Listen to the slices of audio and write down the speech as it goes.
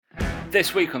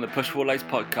This week on the Push Pull Legs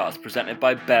podcast, presented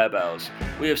by Bear Bells,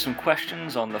 we have some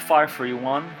questions on the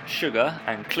 531, sugar,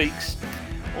 and cliques.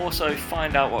 Also,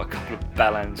 find out what a couple of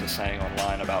bellends are saying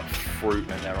online about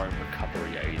fruit and their own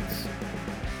recovery aids.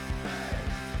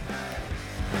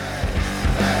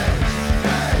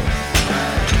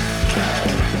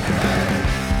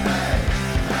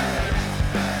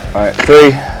 Alright,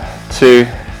 3, 2,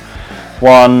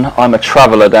 1. I'm a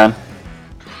traveller, Dan.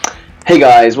 Hey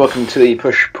guys, welcome to the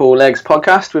Push Pull Legs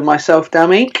podcast with myself, Dan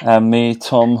Meek. And me,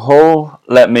 Tom Hall.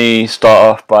 Let me start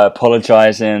off by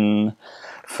apologising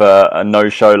for a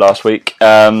no-show last week,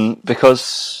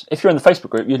 because if you're in the Facebook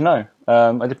group, you'd know.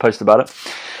 I did post about it.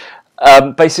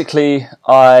 Basically,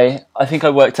 I think I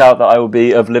worked out that I will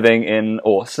be living in,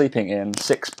 or sleeping in,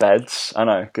 6 beds. I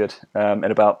know, good. In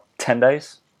about 10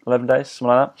 days, 11 days,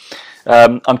 something like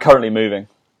that. I'm currently moving.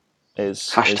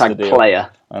 Hashtag is the deal.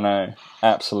 player. I know,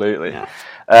 absolutely. Yeah.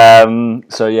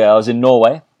 So I was in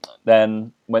Norway,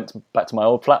 then went back to my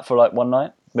old flat for like one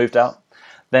night, moved out,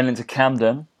 then into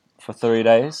Camden for 3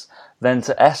 days, then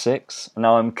to Essex.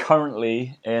 Now I'm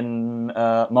currently in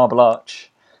Marble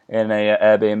Arch in a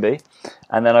Airbnb,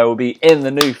 and then I will be in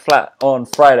the new flat on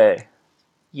Friday.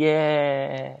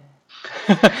 Yeah.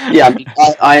 Yeah,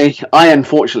 I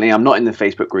unfortunately I'm not in the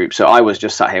Facebook group, so I was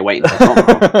just sat here waiting for Tom.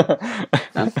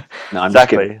 No, I'm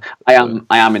exactly. I am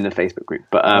in the Facebook group,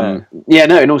 but in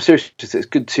all seriousness, it's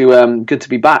good to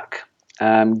be back.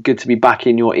 Good to be back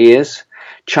in your ears,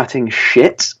 chatting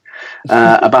shit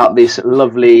about this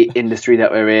lovely industry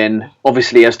that we're in.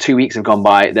 Obviously, as 2 weeks have gone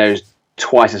by, there's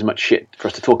twice as much shit for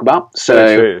us to talk about.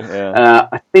 So true, yeah.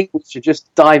 I think we should just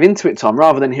dive into it, Tom,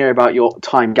 rather than hear about your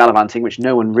time gallivanting, which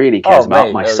no one really cares about,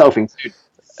 mate, myself included.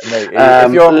 Mate,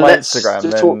 if you're on my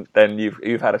Instagram, then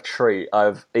you've had a treat.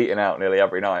 I've eaten out nearly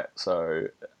every night, so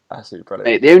absolutely brilliant.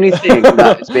 Mate, the only thing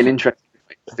that has been interesting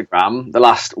on Instagram the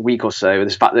last week or so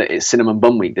is the fact that it's Cinnamon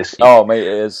Bun Week this week. Oh, mate,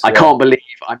 it is. I can't believe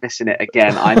I'm missing it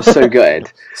again. I'm so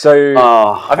good. So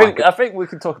I think we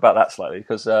can talk about that slightly,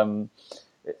 because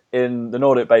in the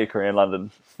Nordic Bakery in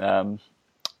London,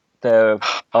 there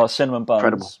are cinnamon buns.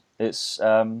 Incredible. It's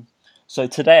so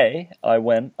today I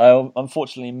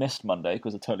unfortunately missed Monday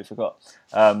because I totally forgot.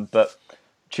 But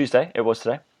Tuesday, it was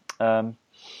today.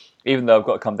 Even though I've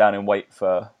got to come down and wait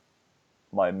for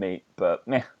my meat, but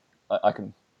I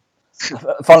can.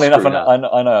 Funnily enough, I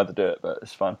know how to do it, but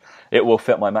it's fine. It will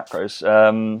fit my macros.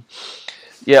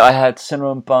 I had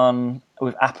cinnamon bun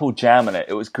with apple jam in it.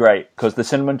 It was great because the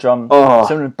cinnamon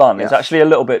bun is actually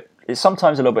it's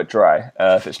sometimes a little bit dry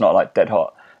if it's not like dead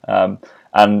hot.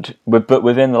 But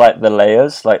within like the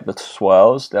layers, like the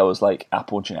swirls, there was like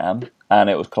apple jam,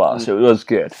 and it was class. It was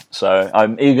good. So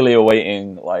I'm eagerly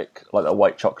awaiting like a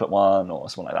white chocolate one or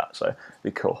something like that. So it'd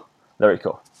be cool, very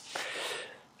cool.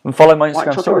 And follow my Instagram white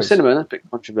chocolate stories. Or cinnamon, that's a bit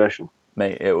controversial.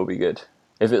 Mate, it will be good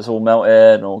if it's all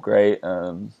melted and all great.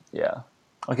 I'll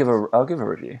give a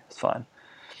review. It's fine.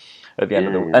 At the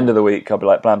end of the week, I'll be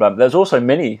like blam blam. There's also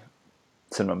mini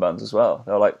cinnamon buns as well.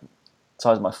 They were like the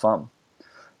size of my thumb.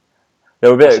 They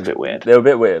were a bit weird. They were a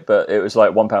bit weird, but it was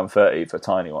like £1.30 for a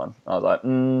tiny one. I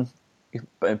was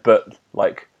like, but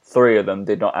like 3 of them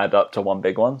did not add up to one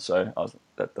big one, so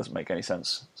that doesn't make any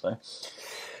sense. So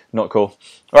not cool.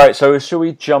 All right, so shall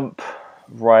we jump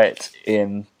right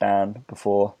in, Dan,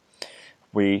 before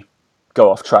we go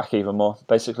off track even more,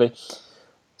 basically?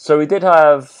 So we did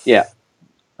have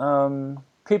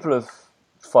people have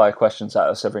fire questions at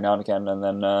us every now and again, and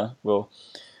then we'll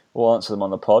answer them on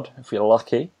the pod if we're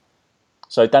lucky.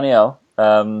 So Danielle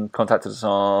contacted us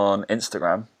on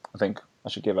Instagram. I think I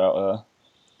should give out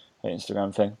an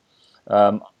Instagram thing.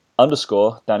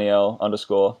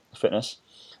 _Danielle_fitness.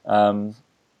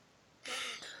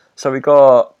 So we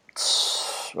got.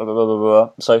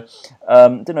 So,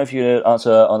 didn't know if you could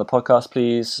answer on the podcast,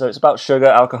 please. So it's about sugar,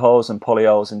 alcohols, and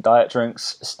polyols in diet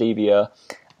drinks, stevia,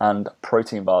 and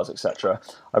protein bars, etc.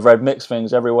 I've read mixed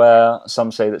things everywhere.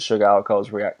 Some say that sugar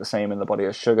alcohols react the same in the body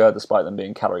as sugar, despite them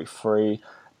being calorie-free.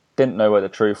 Didn't know where the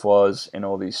truth was in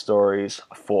all these stories.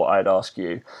 I thought I'd ask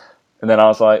you. And then I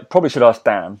was like, probably should ask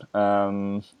Dan.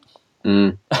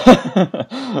 But,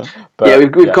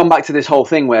 we've gone back to this whole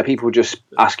thing where people just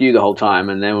ask you the whole time,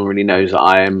 and no one really knows that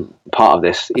I am part of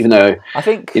this. Even though I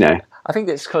think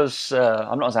it's because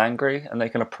I'm not as angry, and they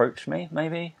can approach me.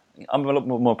 Maybe I'm a lot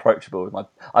more approachable with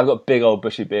I've got a big old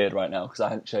bushy beard right now because I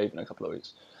hadn't shaved in a couple of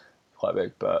weeks. Quite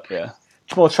big, but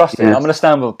it's more trusting. I'm going to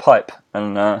stand with a pipe,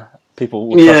 and people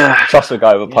will trust a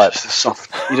guy with a pipe.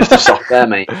 You're just a soft there,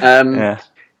 mate.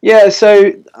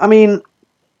 So I mean,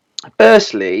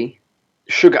 firstly,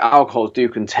 sugar alcohols do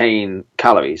contain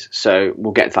calories, so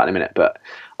we'll get to that in a minute. But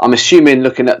I'm assuming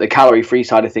looking at the calorie-free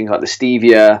side of things, like the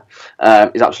stevia,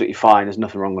 is absolutely fine. There's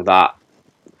nothing wrong with that.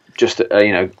 Just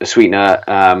a sweetener.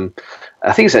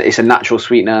 I think it's a natural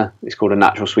sweetener. It's called a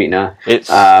natural sweetener.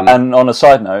 And on a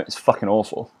side note, it's fucking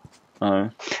awful.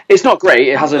 It's not great.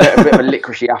 It has a little bit of a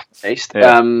licoricey aftertaste.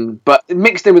 But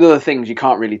mixed in with other things, you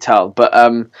can't really tell. But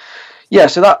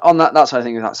so that on that side of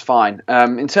things, that's fine.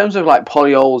 In terms of like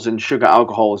polyols and sugar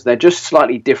alcohols, they're just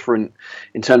slightly different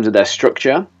in terms of their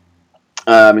structure,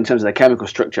 in terms of their chemical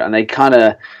structure, and they kind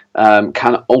of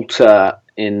can alter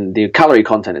in the calorie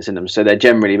content that's in them. So they're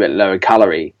generally a bit lower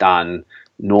calorie than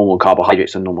normal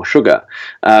carbohydrates and normal sugar.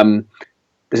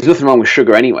 There's nothing wrong with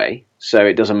sugar anyway, so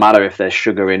it doesn't matter if there's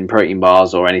sugar in protein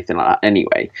bars or anything like that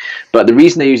anyway. But the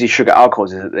reason they use these sugar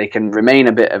alcohols is that they can remain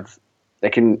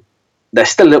they're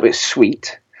still a little bit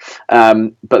sweet,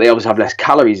 but they obviously have less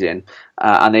calories in,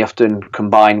 and they often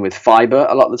combine with fiber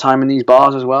a lot of the time in these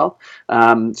bars as well.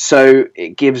 So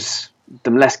it gives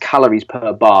them less calories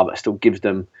per bar, but still gives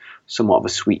them somewhat of a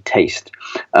sweet taste.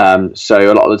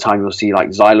 So a lot of the time you'll see like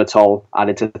xylitol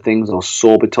added to things, or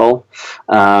sorbitol.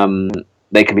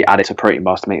 They can be added to protein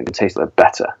bars to make them taste a little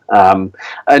better.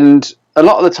 And a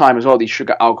lot of the time as well, these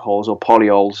sugar alcohols or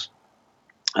polyols,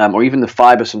 or even the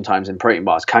fiber sometimes in protein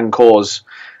bars, can cause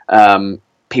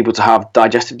people to have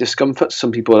digestive discomfort.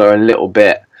 Some people are a little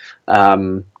bit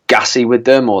gassy with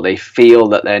them, or they feel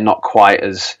that they're not quite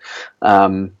as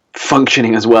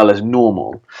functioning as well as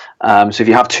normal. So if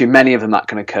you have too many of them, that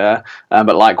can occur.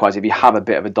 But likewise, if you have a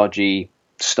bit of a dodgy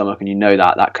stomach and you know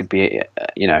that could be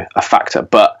a factor.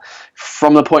 But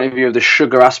from the point of view of the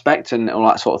sugar aspect and all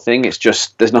that sort of thing, it's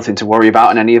just there's nothing to worry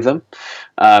about in any of them.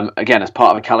 Again, as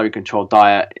part of a calorie controlled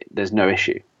diet, there's no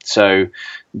issue, so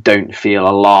don't feel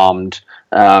alarmed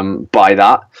by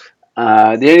that.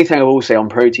 The only thing I will say on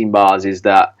protein bars is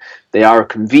that they are a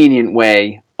convenient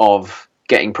way of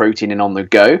getting protein in on the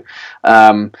go.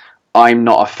 I'm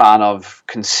not a fan of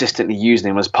consistently using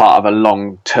them as part of a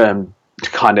long-term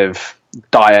kind of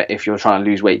diet if you're trying to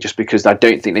lose weight, just because I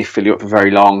don't think they fill you up for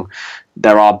very long.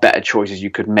 There are better choices you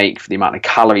could make for the amount of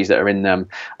calories that are in them,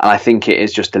 and I think it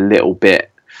is just a little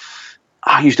bit,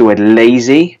 I use the word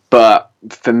lazy, but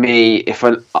for me, if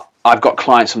I've got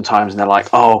clients sometimes and they're like,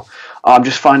 I'm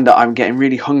just finding that I'm getting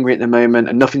really hungry at the moment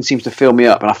and nothing seems to fill me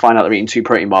up, and I find out they're eating 2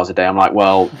 protein bars a day. I'm like,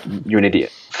 well, you're an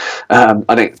idiot.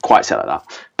 I don't quite say it like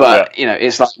that, but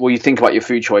it's like, well, you think about your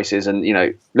food choices and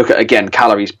look at, again,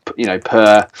 calories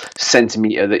per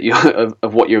centimeter that you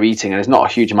of what you're eating, and there's not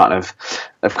a huge amount of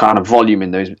kind of volume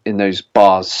in those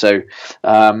bars. So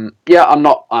I'm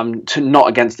not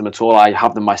against them at all. I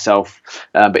have them myself,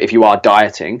 but if you are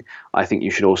dieting, I think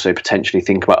you should also potentially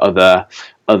think about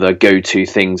other go-to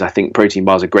things. I think protein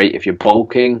bars are great if you're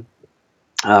bulking,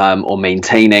 or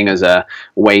maintaining as a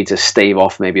way to stave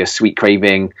off maybe a sweet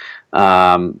craving.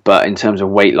 But in terms of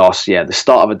weight loss, the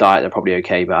start of a diet, they're probably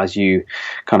okay. But as you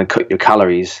kind of cut your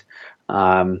calories,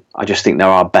 I just think there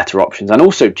are better options and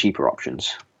also cheaper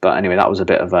options. But anyway, that was a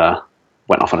bit of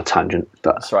went off on a tangent.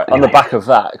 But that's right. Anyway. On the back of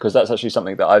that, because that's actually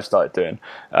something that I've started doing,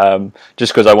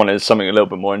 just because I wanted something a little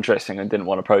bit more interesting and didn't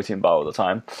want a protein bar all the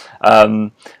time.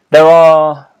 There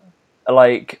are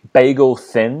like bagel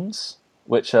thins,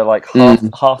 which are like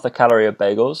half the calorie of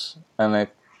bagels, and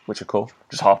which are cool,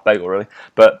 just half bagel really,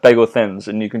 but bagel thins,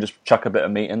 and you can just chuck a bit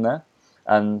of meat in there,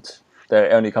 and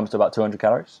it only comes to about 200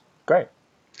 calories. Great.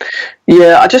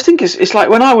 Yeah, I just think it's like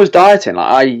when I was dieting,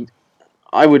 like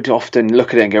I would often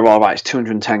look at it and go, "Well, right, it's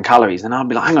 210 calories," and I'd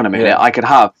be like, "Hang on a minute, I could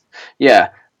have,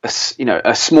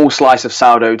 a small slice of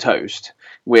sourdough toast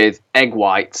with egg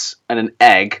whites and an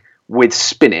egg with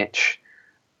spinach,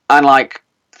 and like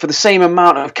for the same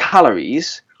amount of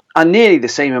calories and nearly the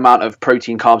same amount of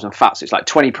protein, carbs, and fats. It's like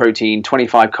 20 protein,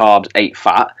 25 carbs, 8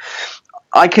 fat.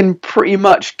 I can pretty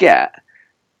much get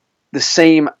the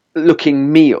same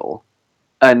looking meal."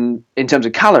 And in terms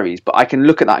of calories, but I can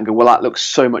look at that and go, well, that looks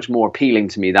so much more appealing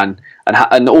to me and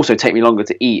also take me longer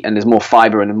to eat, and there's more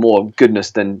fiber and more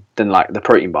goodness than like the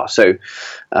protein bar. So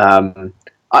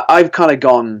I've kind of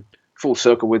gone full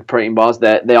circle with protein bars.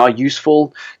 They are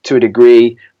useful to a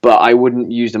degree, but I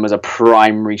wouldn't use them as a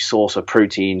primary source of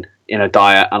protein in a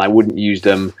diet, and I wouldn't use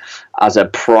them as a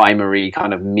primary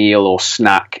kind of meal or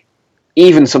snack.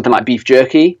 Even something like beef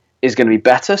jerky is going to be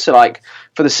better. So like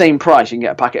for the same price, you can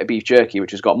get a packet of beef jerky,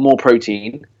 which has got more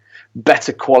protein,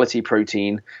 better quality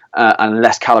protein, and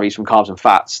less calories from carbs and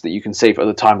fats that you can save at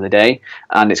other time of the day.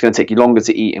 And it's going to take you longer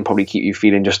to eat and probably keep you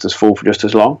feeling just as full for just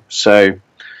as long. So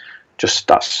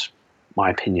that's my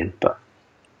opinion. But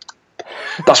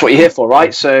That's what you're here for,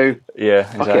 right? So yeah,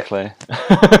 exactly.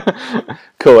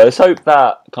 Cool. Let's hope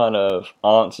that kind of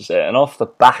answers it. And off the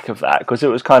back of that, because it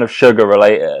was kind of sugar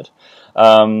related,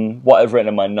 what I've written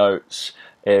in my notes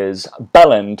is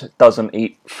Belland doesn't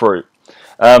eat fruit.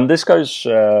 This goes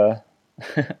on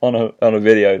a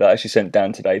video that I actually sent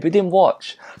down today, but didn't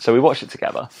watch, so we watched it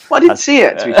together. Well, I didn't see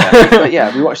it, to be fair, but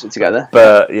yeah, we watched it together.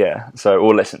 But yeah, so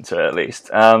we'll listen to it at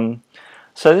least.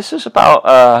 So this is about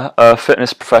a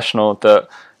fitness professional that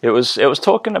it was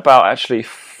talking about actually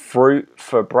fruit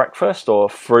for breakfast, or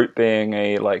fruit being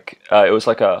a it was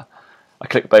like a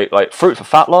clickbait, like fruit for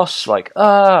fat loss, like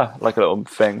a little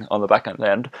thing on the back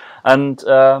end, and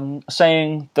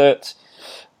saying that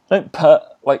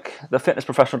the fitness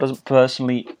professional doesn't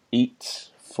personally eat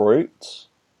fruit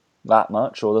that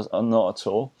much, or not at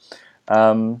all,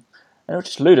 and it was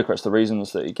just ludicrous, the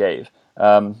reasons that he gave.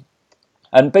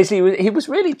 And basically, he was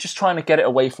really just trying to get it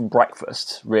away from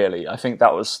breakfast, really. I think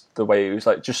that was the way he was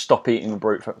like, just stop eating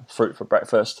fruit for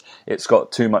breakfast. It's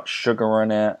got too much sugar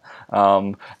in it.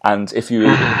 And he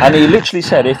literally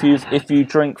said, if you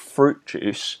drink fruit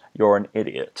juice, you're an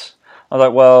idiot. I was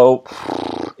like, well,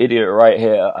 idiot right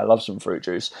here. I love some fruit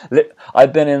juice.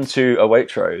 I've been into a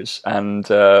Waitrose and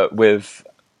with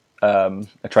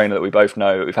a trainer that we both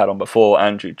know that we've had on before,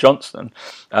 Andrew Johnston,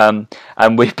 and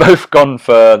we've both gone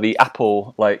for the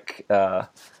apple,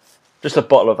 just a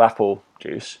bottle of apple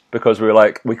juice, because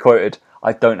we quoted,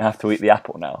 I don't have to eat the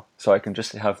apple now, so I can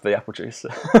just have the apple juice.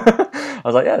 I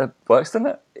was like, yeah, it works, doesn't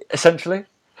it? Essentially.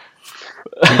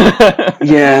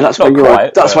 Yeah, that's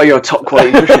why you're a top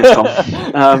quality nutritionist,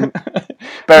 Tom.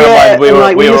 Bear in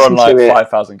mind, we were on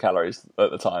 5,000 calories at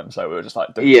the time, so we were just like,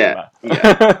 yeah.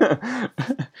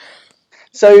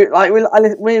 So,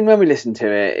 when we listen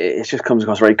to it, it just comes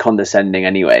across very condescending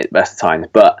anyway, at the best of times.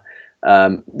 But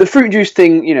the fruit juice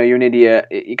thing, you're an idiot.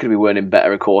 It could be worded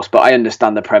better, of course. But I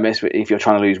understand the premise. If you're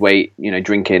trying to lose weight,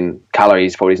 drinking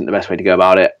calories probably isn't the best way to go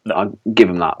about it. No. I'll give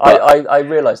him that. But I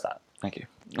realise that. Thank you.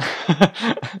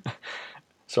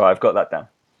 So I've got that down.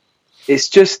 It's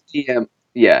just the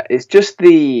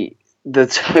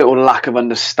total lack of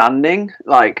understanding.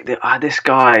 This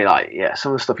guy,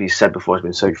 some of the stuff he's said before has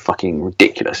been so fucking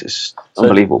ridiculous. It's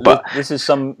unbelievable. But this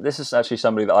is actually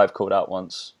somebody that I've called out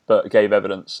once, but gave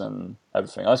evidence and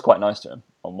everything. I was quite nice to him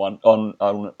it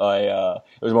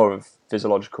was more of a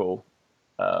physiological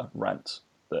rant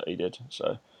that he did.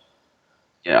 So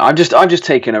yeah, I've just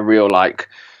taken a real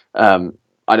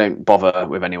I don't bother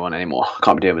with anyone anymore. I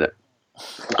can't be dealing with it.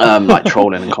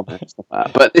 Trolling and comments and stuff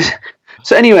like that.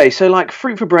 But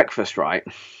fruit for breakfast, right?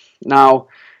 Now,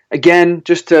 again,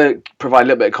 just to provide a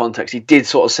little bit of context, he did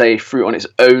sort of say fruit on its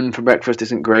own for breakfast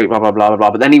isn't great, blah, blah, blah, blah,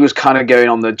 blah. But then he was kind of going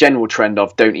on the general trend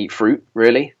of don't eat fruit,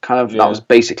 really. That was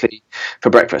basically for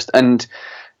breakfast. And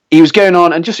he was going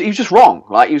on and he was just wrong.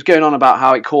 He was going on about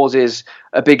how it causes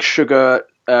a big sugar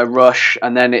rush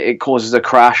and then it causes a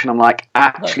crash. And I'm like,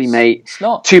 actually, mate, it's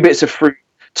not. Two bits of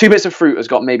fruit has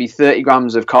got maybe 30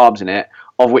 grams of carbs in it,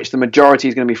 of which the majority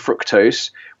is going to be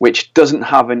fructose, which doesn't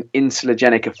have an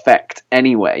insulinogenic effect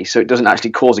anyway, so it doesn't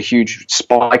actually cause a huge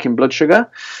spike in blood sugar,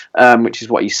 which is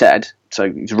what he said, so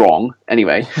he's wrong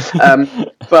anyway.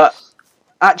 But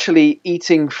actually,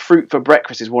 eating fruit for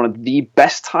breakfast is one of the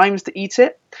best times to eat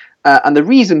it, and the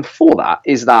reason for that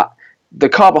is that the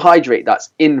carbohydrate that's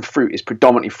in fruit is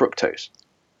predominantly fructose,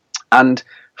 and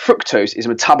fructose is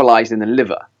metabolized in the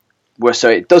liver, so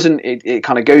it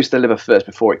kind of goes to the liver first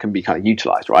before it can be kind of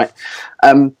utilized, right?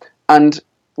 And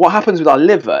what happens with our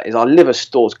liver is our liver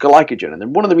stores glycogen, and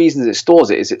then one of the reasons it stores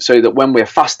it is so that when we're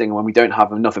fasting and when we don't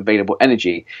have enough available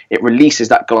energy, it releases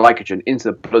that glycogen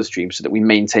into the bloodstream so that we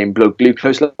maintain blood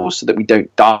glucose levels so that we don't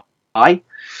die.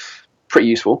 Pretty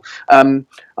useful. I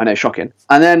know, shocking.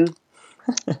 And then,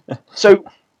 so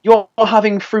you're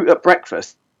having fruit at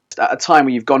breakfast at a time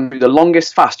where you've gone through the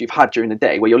longest fast you've had during the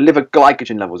day, where your liver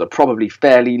glycogen levels are probably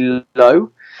fairly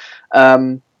low.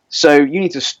 So you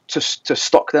need to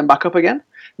stock them back up again.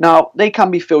 Now, they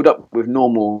can be filled up with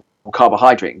normal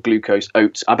carbohydrate, glucose,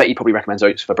 oats. I bet he probably recommends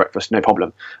oats for breakfast, no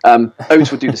problem.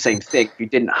 Oats would do the same thing if you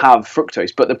didn't have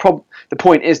fructose. But the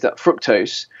point is that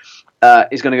fructose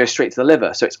is going to go straight to the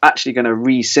liver. So it's actually going to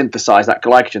re-synthesize that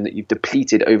glycogen that you've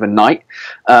depleted overnight.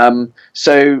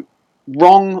 So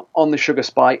wrong on the sugar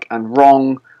spike and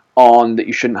wrong on that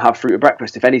you shouldn't have fruit at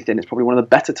breakfast. If anything, it's probably one of the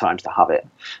better times to have it.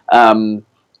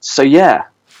 So yeah,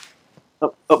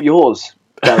 up yours.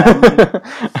 Yeah,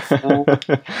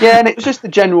 and it was just the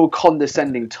general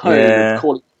condescending tone of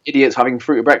calling idiots having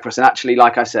fruit at breakfast. And actually,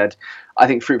 like I said, I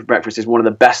think fruit for breakfast is one of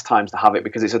the best times to have it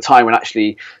because it's a time when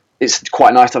actually it's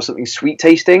quite nice to have something sweet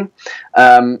tasting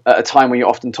at a time when you're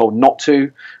often told not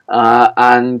to.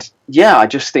 And yeah, I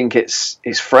just think it's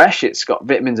fresh. It's got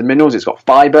vitamins and minerals. It's got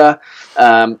fiber.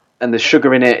 And the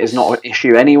sugar in it is not an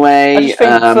issue anyway. I just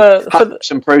think have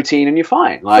some protein and you're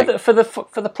fine. Like for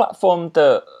the platform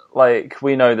that like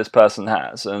we know this person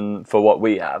has, and for what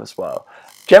we have as well.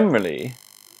 Generally,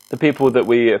 the people that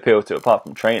we appeal to, apart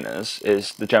from trainers,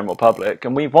 is the general public,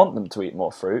 and we want them to eat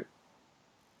more fruit.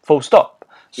 Full stop.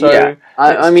 So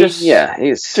yeah,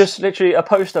 it's just literally a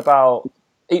post about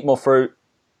eat more fruit.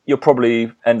 You'll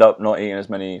probably end up not eating as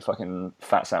many fucking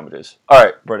fat sandwiches. All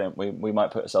right, brilliant. We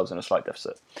might put ourselves in a slight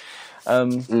deficit.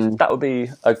 That would be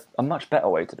a much better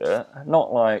way to do it.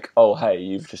 Not like, oh, hey,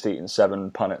 you've just eaten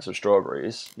 7 punnets of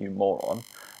strawberries, you moron.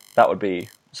 That would be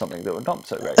something that would not be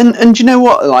so great. And do you know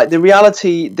what? Like the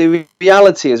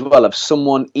reality as well of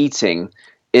someone eating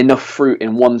enough fruit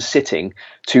in one sitting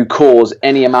to cause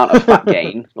any amount of fat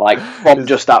gain, like from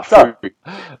just that fruit,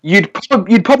 you'd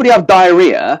probably have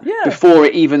diarrhea before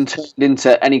it even turned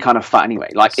into any kind of fat anyway.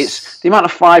 Like it's the amount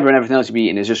of fiber and everything else you're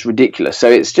eating is just ridiculous. So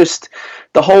it's just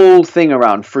the whole thing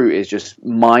around fruit is just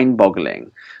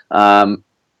mind-boggling.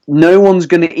 No one's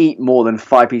going to eat more than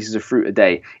 5 pieces of fruit a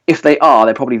day. If they are,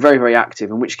 they're probably very, very active,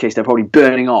 in which case they're probably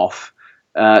burning off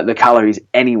the calories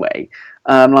anyway.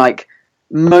 Like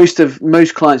most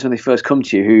clients when they first come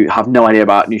to you who have no idea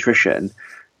about nutrition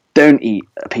don't eat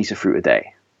a piece of fruit a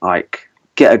day. Like,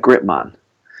 get a grip, man.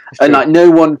 And like no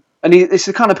one, and it's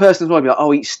the kind of person as well. Be like,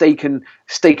 oh, eat steak and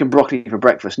broccoli for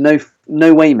breakfast. No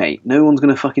way, mate. No one's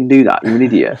gonna fucking do that. You're an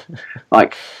idiot.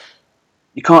 Like,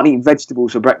 you can't eat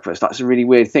vegetables for breakfast. That's a really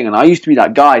weird thing. And I used to be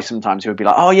that guy sometimes who would be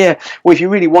like, oh yeah, well if you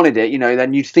really wanted it,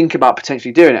 then you'd think about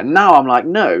potentially doing it. And now I'm like,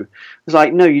 no. It's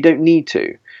like, no, you don't need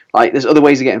to. Like, there's other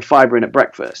ways of getting fibre in at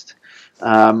breakfast.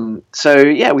 So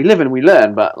yeah, we live and we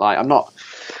learn. But like, I'm not.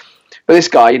 But this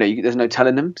guy, there's no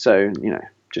telling him. So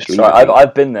just. So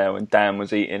I've been there when Dan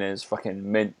was eating his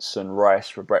fucking mince and rice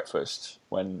for breakfast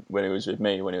when he was with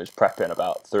me when he was prepping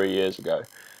about 3 years ago,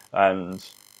 and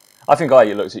I think I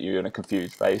looked at you in a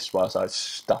confused face whilst I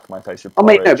stuffed my face with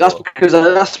porridge. Oh mate, no, that's because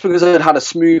I had had a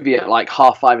smoothie at like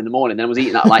 5:30 in the morning. Then I was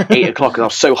eating at like 8 o'clock because I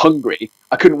was so hungry.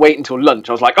 I couldn't wait until lunch.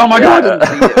 I was like, oh my god, I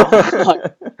didn't eat it.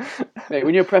 Like, mate,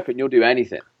 when you're prepping, you'll do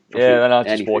anything. Yeah, then I'll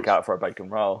just walk out for a bacon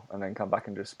roll and then come back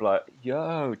and just be like,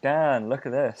 yo, Dan, look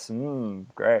at this.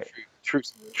 Great.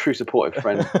 True supportive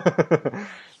friend.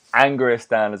 Angriest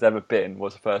Dan has ever been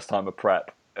was the first time a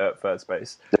prep at third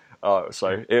space. Oh,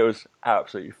 so it was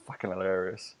absolutely fucking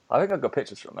hilarious. I think I've got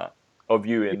pictures from that of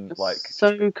you in like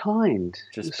so kind,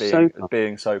 just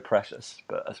being so precious.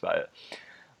 But that's about it.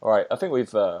 All right, I think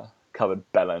we've covered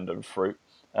bellend and fruit.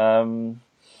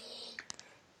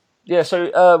 Yeah,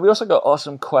 so we also got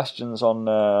awesome questions on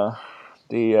the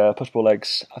Pushball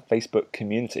Legs Facebook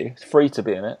community. It's free to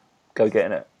be in it. Go get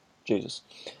in it. Jesus.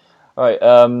 All right,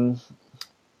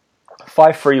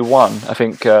 531. I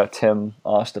think Tim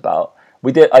asked about.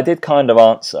 I did kind of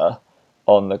answer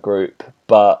on the group,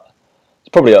 but it's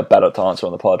probably a better to answer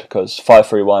on the pod because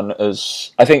 531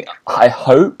 is. I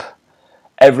hope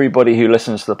everybody who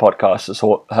listens to the podcast has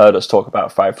heard us talk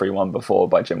about 531 before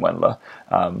by Jim Wendler,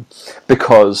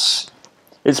 because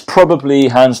it's probably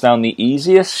hands down the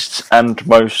easiest and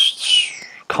most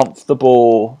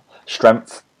comfortable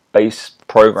strength-based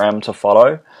program to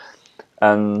follow.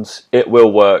 And it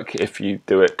will work if you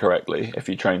do it correctly, if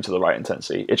you train to the right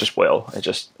intensity. It just will.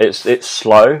 It's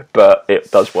slow, but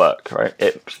it does work, right?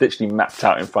 It's literally mapped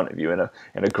out in front of you in a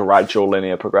gradual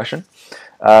linear progression.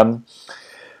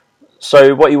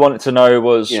 So what you wanted to know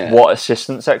was what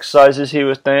assistance exercises he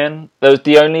was doing.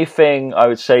 The only thing I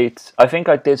would say, I think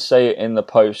I did say it in the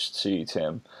post to you,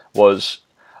 Tim, was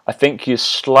I think you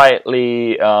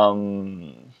slightly...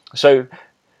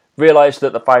 realize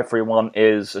that the 531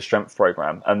 is a strength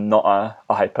program and not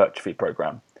a hypertrophy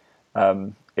program.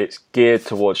 It's geared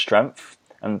towards strength,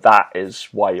 and that is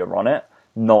why you're on it,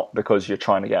 not because you're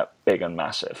trying to get big and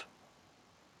massive.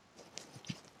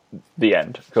 The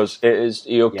end, because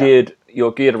you're geared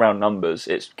around numbers.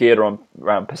 It's geared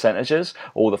around percentages,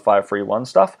 all the 531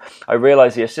 stuff. I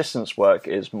realize the assistance work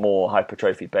is more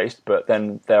hypertrophy based, but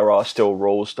then there are still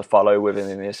rules to follow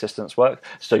within the assistance work,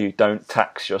 so you don't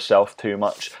tax yourself too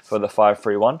much for the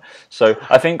 531. So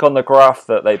I think on the graph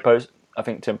that they post, I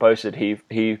think Tim posted, he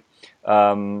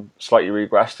slightly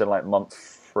regressed in like month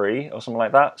 3 or something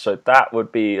like that. So that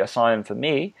would be a sign for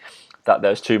me that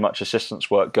there's too much assistance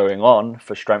work going on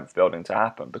for strength building to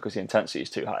happen because the intensity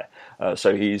is too high.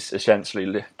 So he's essentially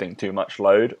lifting too much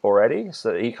load already,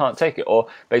 so that he can't take it. Or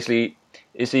basically,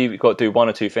 you've got to do one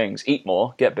or two things: eat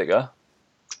more, get bigger.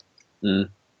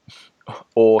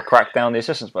 or crack down the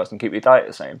assistance burst and keep your diet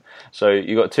the same. So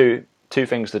you got two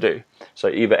things to do. So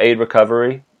either aid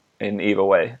recovery in either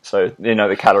way. So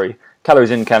the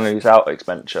calories in, calories out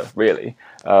expenditure really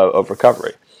of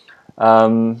recovery.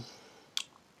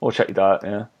 Or check your diet,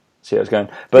 yeah. See how it's going.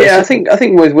 But yeah, I think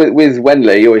with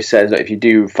Wendler, he always says that if you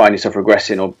do find yourself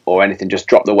regressing or anything, just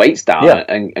drop the weights down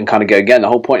and kind of go again. The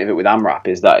whole point of it with AMRAP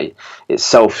is that it's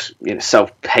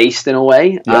self-paced in a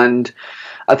way, and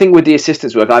I think with the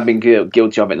assistance work, I've been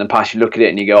guilty of it in the past. You look at it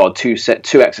and you go, two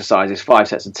exercises, 5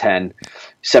 sets of 10,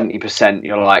 70%.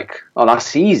 You're like, oh,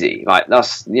 that's easy, like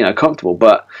that's comfortable,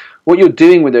 but what you're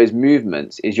doing with those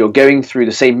movements is you're going through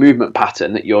the same movement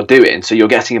pattern that you're doing, so you're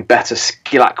getting a better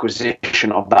skill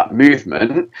acquisition of that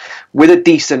movement with a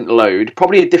decent load,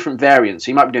 probably a different variant. So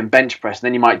you might be doing bench press, and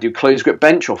then you might do closed grip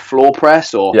bench or floor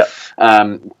press or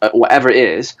whatever it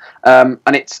is, and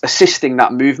it's assisting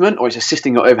that movement, or it's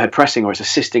assisting your overhead pressing, or it's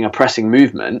assisting a pressing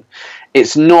movement.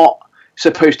 It's not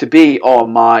supposed to be,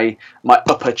 my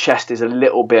upper chest is a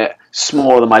little bit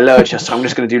smaller than my lower chest, so I'm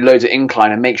just going to do loads of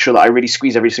incline and make sure that I really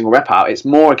squeeze every single rep out. It's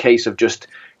more a case of just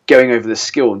going over the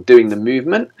skill and doing the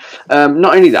movement.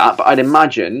 Not only that, but I'd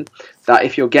imagine that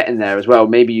if you're getting there as well,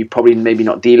 maybe you maybe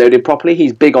not deloaded properly.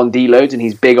 He's big on deloads, and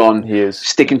he's big on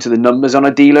sticking to the numbers on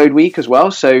a deload week as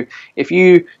well. So if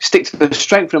you stick to the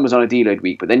strength numbers on a deload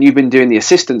week, but then you've been doing the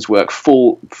assistance work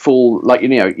full like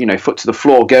foot to the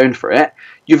floor going for it,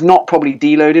 you've not probably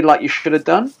deloaded like you should have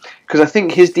done. Because I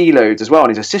think his deloads as well and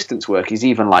his assistance work is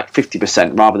even like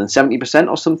 50% rather than 70%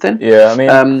 or something. Yeah,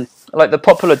 I mean, like the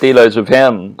popular deloads with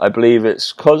him, I believe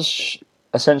it's because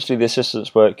essentially the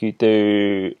assistance work you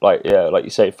do, like you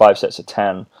say, 5 sets of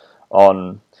 10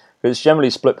 on. It's generally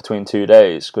split between 2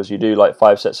 days because you do like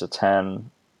 5 sets of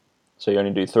 10, so you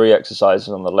only do 3 exercises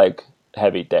on the leg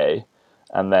heavy day,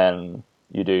 and then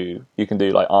you can do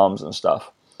like arms and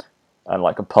stuff, and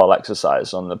like a pull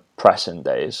exercise on the pressing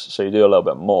days. So you do a little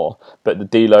bit more, but the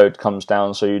deload comes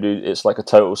down. So it's like a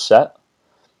total set.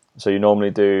 So you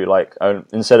normally do like,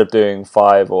 instead of doing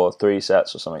 5 or 3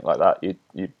 sets or something like that,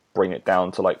 you bring it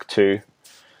down to like 2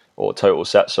 or total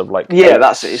sets of like 8,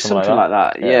 that's it. It's something like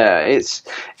that. Yeah, it's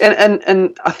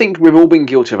and I think we've all been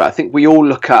guilty of it. I think we all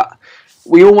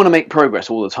want to make progress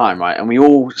all the time, right? And we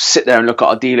all sit there and look at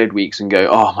our deload weeks and go,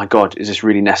 oh my God, is this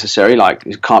really necessary? Like,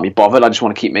 it can't be bothered. I just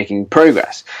want to keep making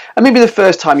progress. And maybe the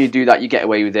first time you do that, you get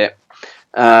away with it.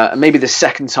 And maybe the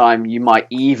second time you might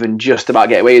even just about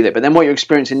get away with it. But then what you're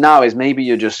experiencing now is maybe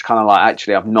you're just kind of like,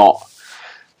 actually, I've not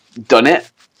done it.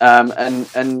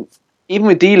 And even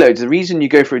with deloads, the reason you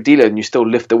go for a deload and you still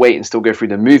lift the weight and still go through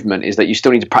the movement is that you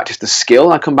still need to practice the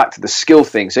skill. I come back to the skill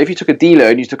thing. So if you took a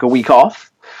deload and you took a week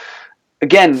off,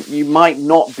 again, you might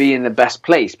not be in the best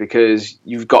place because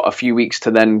you've got a few weeks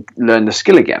to then learn the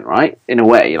skill again, right? In a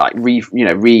way, like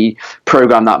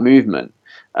reprogram that movement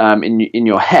in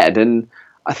your head. And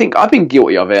I think I've been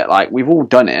guilty of it. Like, we've all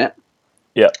done it.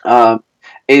 Yeah.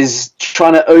 Is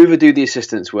trying to overdo the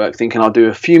assistance work, thinking I'll do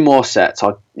a few more sets.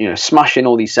 I'll smash in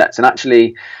all these sets, and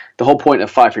actually, the whole point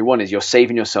of 5-3-1 is you're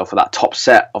saving yourself for that top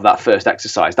set of that first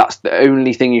exercise. That's the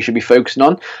only thing you should be focusing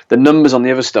on. The numbers on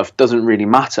the other stuff doesn't really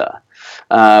matter.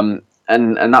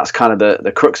 And that's kind of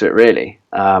the crux of it, really.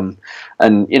 And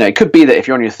it could be that if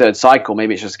you're on your third cycle,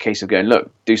 maybe it's just a case of going,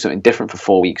 look, do something different for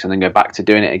 4 weeks and then go back to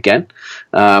doing it again.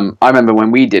 I remember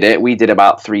when we did it, we did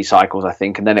about 3 cycles, I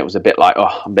think, and then it was a bit like,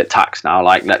 oh, I'm a bit taxed now,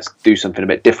 like, let's do something a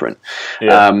bit different.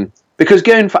 Yeah. Because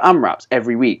going for AMRAPs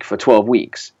every week for 12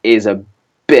 weeks is a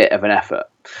bit of an effort.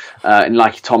 And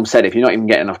like Tom said, if you're not even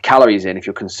getting enough calories in, if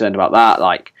you're concerned about that,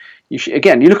 like, you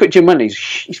look at Jim Wendler,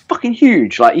 he's fucking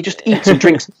huge. Like, he just eats and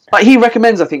drinks. Like, he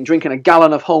recommends, I think, drinking a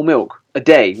gallon of whole milk a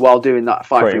day while doing that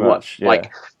 5-3-1. Yeah.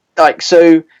 Like,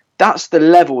 so that's the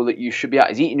level that you should be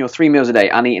at, is eating your 3 meals a day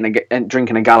and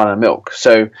drinking a gallon of milk.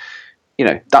 So,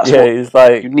 that's what it's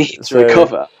like, you need to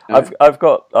recover. I've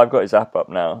got his app up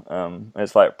now.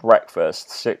 It's like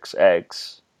breakfast, 6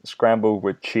 eggs, scrambled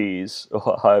with cheese or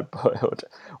hard boiled,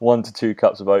 1 to 2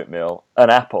 cups of oatmeal, an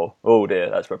apple. Oh dear,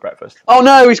 that's for breakfast. Oh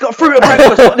no, he's got fruit at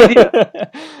breakfast. What an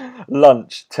idiot.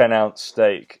 Lunch, 10-ounce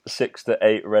steak, 6 to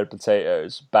 8 red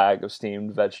potatoes, bag of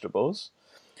steamed vegetables.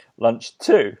 Lunch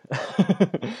 2,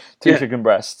 2 chicken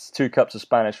breasts, 2 cups of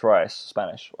Spanish rice,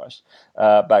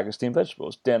 bag of steamed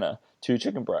vegetables. Dinner, 2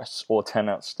 chicken breasts or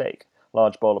 10-ounce steak,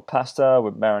 large bowl of pasta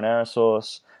with marinara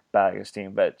sauce, bag of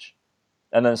steamed veg.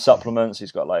 And then supplements,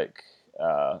 he's got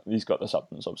the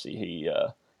supplements, obviously, he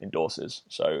endorses.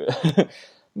 So,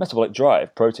 metabolic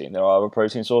drive, protein. There are other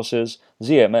protein sources,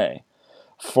 ZMA,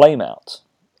 flame out,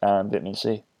 and vitamin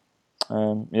C.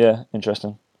 Yeah,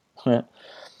 interesting.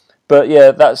 But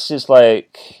yeah, that's just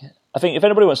like, I think if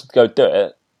anybody wants to go do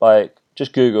it, like,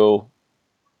 just Google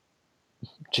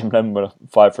Jim Lemon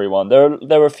 5-3-1.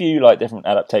 There are a few like different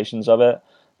adaptations of it,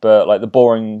 but like the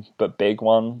boring but big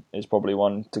one is probably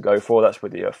one to go for. That's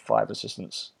with your 5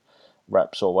 assistants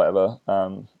reps or whatever.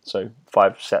 So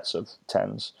 5 sets of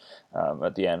 10s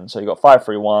at the end. So you've got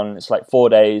 5-3-1. It's like 4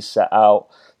 days set out.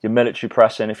 Your military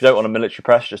pressing. If you don't want a military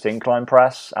press, just incline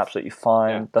press. Absolutely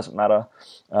fine. Doesn't matter.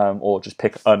 Or just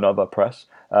pick another press.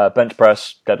 Bench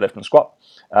press, deadlift, and squat.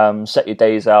 Set your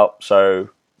days out.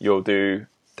 So you'll do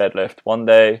deadlift one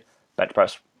day, bench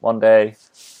press one day,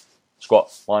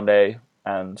 squat one day,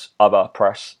 and other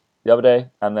press the other day.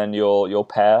 And then you'll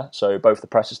pair. So both the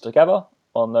presses together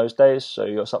on those days. So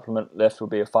your supplement lift will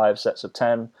be 5 sets of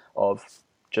 10 of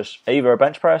just either a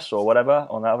bench press or whatever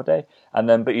on that other day. And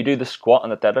then, but you do the squat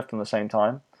and the deadlift at the same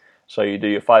time. So you do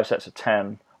your 5 sets of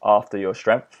 10 after your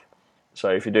strength. So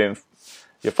if you're doing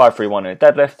your 5-3-1 in a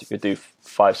deadlift, you do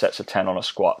 5 sets of 10 on a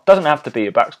squat. Doesn't have to be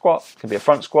a back squat. It could be a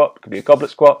front squat. It could be a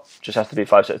goblet squat. Just has to be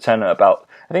 5 sets of 10 at about,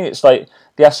 I think it's like,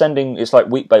 the ascending is like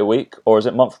week by week, or is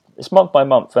it month? It's month by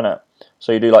month, isn't it?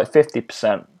 So you do like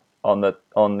 50% on the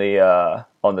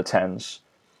 10s.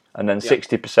 And then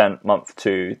 60% month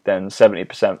 2, then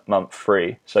 70% month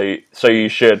 3. So you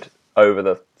should, over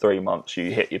the 3 months, you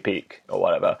hit your peak or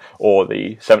whatever. Or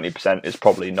the 70% is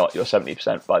probably not your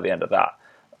 70% by the end of that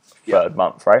third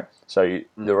month, right? So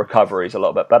the recovery is a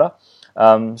little bit better.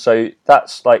 So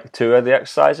that's like 2 of the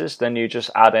exercises. Then you just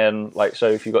add in, like, so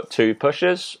if you've got 2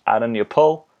 pushes, add in your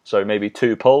pull. So maybe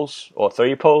 2 pulls or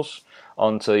 3 pulls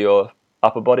onto your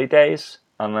upper body days.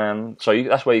 And then, so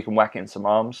that's where you can whack in some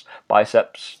arms,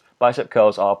 biceps. Bicep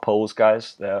curls are pulls,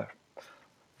 guys. They're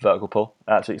vertical pull,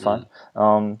 absolutely fine.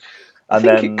 I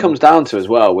think it comes down to as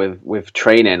well with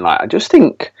training. Like, I just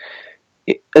think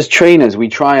as trainers we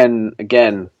try and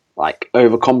again like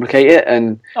overcomplicate it,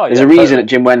 and there's a reason that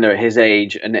Jim Wender at his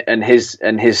age and his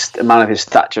amount of his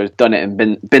stature has done it and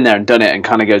been there and done it and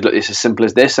kind of goes, look, it's as simple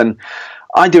as this. And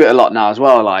I do it a lot now as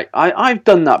well. Like I've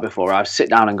done that before. I've sit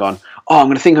down and gone, I'm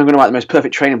going to write the most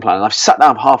perfect training plan. And I've sat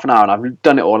down for half an hour and I've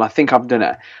done it all. And I think I've done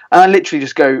it. And I literally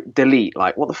just go delete.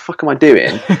 Like, what the fuck am I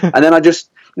doing? And then I just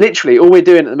literally, all we're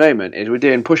doing at the moment is we're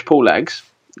doing push-pull legs.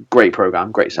 Great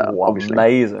program, great setup, obviously.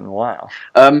 Amazing, wow.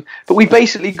 But we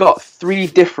basically got 3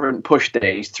 different push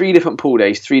days, 3 different pull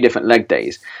days, 3 different leg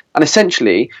days. And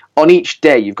essentially, on each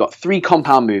day, you've got 3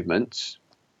 compound movements.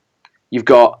 You've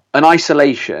got an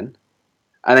isolation.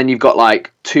 And then you've got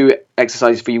like 2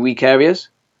 exercises for your weak areas.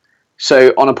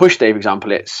 So on a push day, for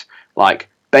example, it's like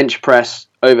bench press,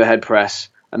 overhead press,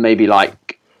 and maybe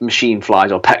like machine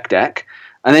flies or pec deck.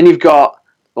 And then you've got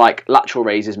like lateral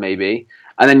raises maybe.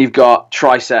 And then you've got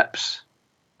triceps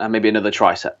and maybe another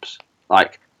triceps.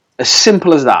 Like as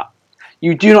simple as that.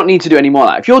 You do not need to do any more of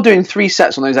that. If you're doing 3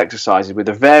 sets on those exercises with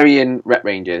the varying rep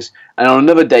ranges, and on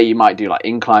another day you might do like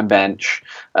incline bench,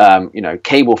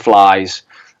 cable flies,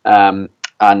 and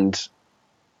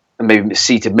maybe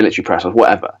seated military press or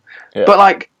whatever. Yeah. But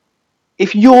like,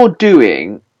 if you're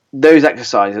doing those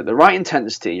exercises at the right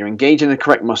intensity, you're engaging the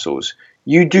correct muscles,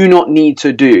 you do not need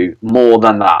to do more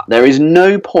than that. There is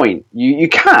no point. You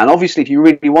can, obviously, if you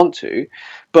really want to,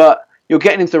 but you're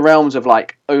getting into the realms of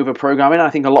like over-programming. I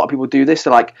think a lot of people do this.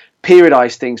 They like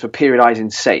periodize things for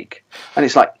periodizing's sake. And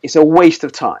it's like, it's a waste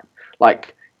of time.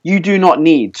 Like, you do not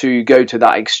need to go to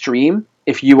that extreme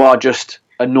if you are just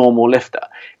a normal lifter.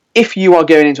 If you are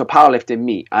going into a powerlifting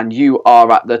meet and you are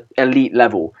at the elite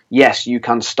level, yes, you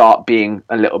can start being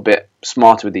a little bit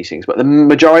smarter with these things. But the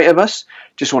majority of us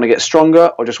just want to get stronger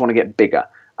or just want to get bigger.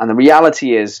 And the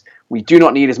reality is we do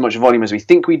not need as much volume as we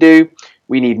think we do.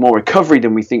 We need more recovery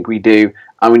than we think we do.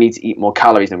 And we need to eat more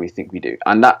calories than we think we do.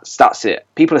 And that's it.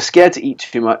 People are scared to eat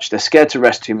too much. They're scared to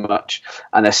rest too much.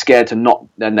 And they're scared that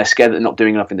they're not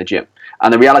doing enough in the gym.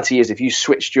 And the reality is if you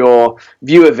switched your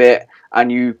view of it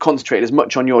and you concentrate as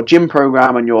much on your gym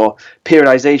program and your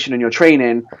periodization and your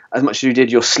training as much as you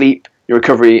did your sleep, your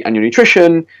recovery, and your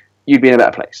nutrition, you'd be in a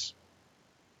better place.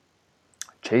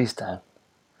 Jeez, Dan.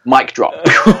 Mic drop.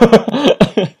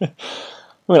 I'm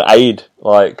going to aid,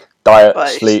 like,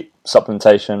 diet, sleep,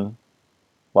 supplementation.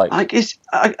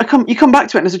 You come back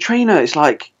to it, and as a trainer, it's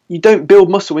like, you don't build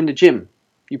muscle in the gym.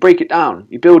 You break it down.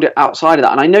 You build it outside of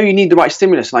that. And I know you need the right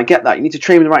stimulus, and I get that. You need to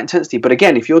train with the right intensity. But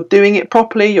again, if you're doing it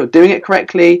properly, you're doing it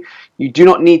correctly, you do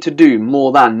not need to do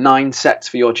more than 9 sets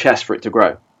for your chest for it to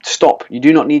grow. Stop. You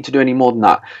do not need to do any more than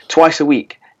that. Twice a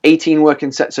week, 18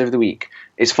 working sets over the week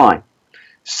is fine.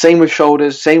 Same with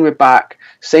shoulders, same with back,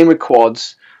 same with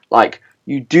quads. Like,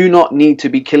 you do not need to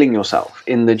be killing yourself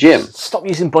in the gym. Stop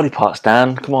using body parts,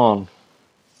 Dan. Come on.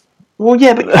 Well,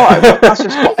 yeah, but all right, well, that's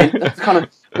just that's kind of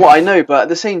what I know. But at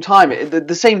the same time,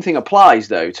 the same thing applies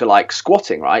though to like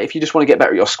squatting, right? If you just want to get better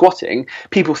at your squatting,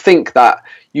 people think that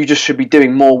you just should be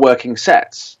doing more working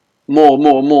sets, more.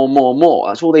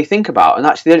 That's all they think about, and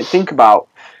actually they don't think about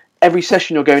every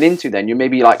session you're going into. Then you're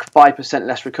maybe like 5%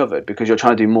 less recovered because you're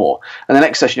trying to do more, and the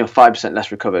next session you're 5%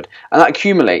 less recovered, and that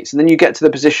accumulates, and then you get to the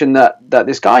position that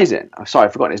this guy's in. I'm sorry,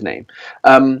 I've forgotten his name.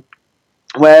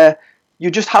 Where you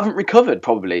just haven't recovered,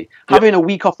 probably. Yep. Having a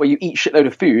week off where you eat shitload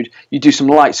of food, you do some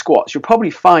light squats, you'll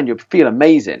probably find you'll feel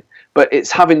amazing. But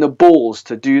it's having the balls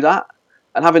to do that,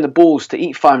 and having the balls to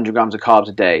eat 500 grams of carbs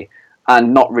a day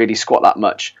and not really squat that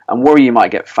much and worry you might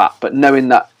get fat, but knowing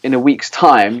that in a week's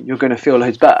time you're going to feel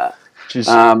loads better. Which is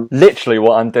literally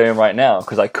what I'm doing right now,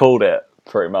 because I called it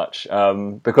pretty much.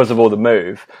 Because of all the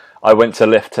move, I went to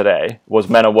lift today, was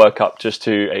meant to work up just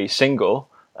to a single,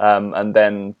 and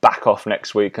then back off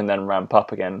next week and then ramp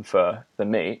up again for the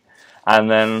meet.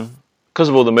 And then, because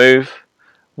of all the move,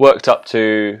 worked up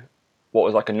to what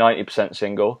was like a 90%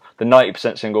 single. The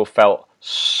 90% single felt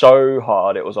so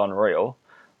hard, it was unreal.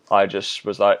 I just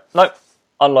was like, nope,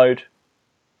 unload.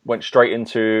 Went straight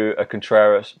into a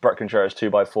Brett Contreras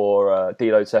 2x4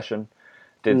 deload session.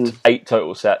 Did 8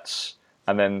 total sets,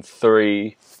 and then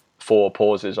 3-4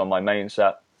 pauses on my main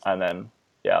set. And then,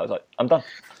 yeah, I was like, I'm done.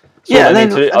 So yeah,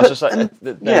 I was just like, and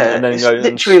then go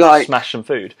and smash some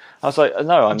food. I was like,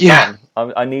 no, I'm done.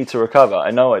 I need to recover. I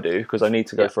know I do, because I need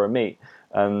to go for a meet.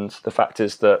 And the fact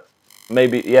is that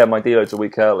maybe, my deload's a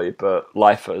week early, but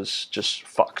life has just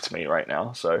fucked me right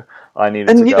now. So I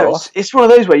needed to go off. It's one of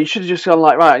those where you should have just gone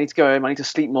like, right, I need to go home. I need to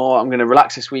sleep more. I'm going to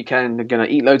relax this weekend. I'm going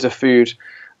to eat loads of food.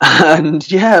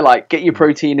 And like get your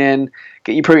protein in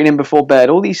before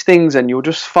bed, all these things. And you'll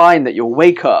just find that you'll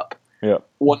wake up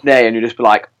one day and you'll just be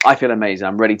like, I feel amazing,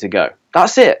 I'm ready to go.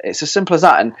 That's it. It's as simple as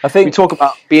that. And I think we talk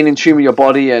about being in tune with your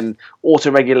body and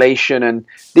auto-regulation, and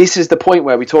this is the point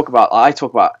where I talk about, I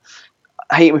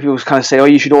hate when people kind of say, oh,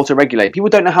 you should auto-regulate. People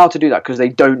don't know how to do that because they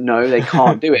don't know, they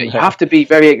can't do it. You have to be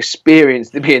very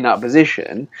experienced to be in that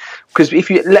position, because if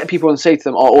you let people and say to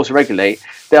them, oh, auto-regulate,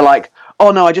 they're like,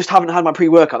 oh no, I just haven't had my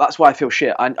pre-workout, that's why I feel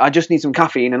shit. I just need some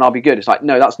caffeine and I'll be good. It's like,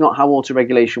 no, that's not how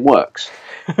auto-regulation works.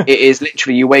 It is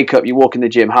literally, you wake up, you walk in the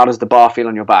gym, how does the bar feel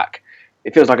on your back?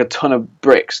 It feels like a ton of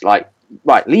bricks. Like,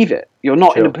 right, leave it. You're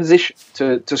not in a position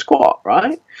to squat,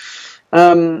 right?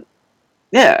 And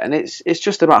it's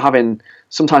just about having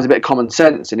sometimes a bit of common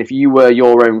sense. And if you were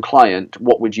your own client,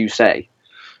 what would you say?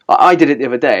 I did it the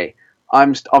other day.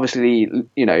 I'm obviously,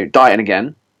 dieting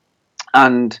again,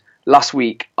 and last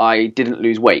week I didn't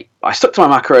lose weight. I stuck to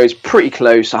my macros pretty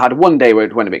close. I had one day where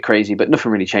it went a bit crazy, but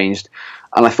nothing really changed.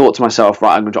 And I thought to myself,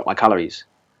 right, I'm going to drop my calories.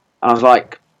 And I was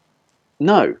like,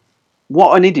 no,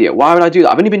 what an idiot. Why would I do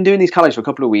that? I've only been doing these calories for a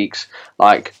couple of weeks.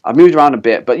 Like, I've moved around a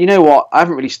bit, but you know what? I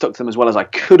haven't really stuck to them as well as I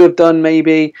could have done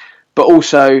maybe. But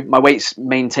also, my weight's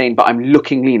maintained, but I'm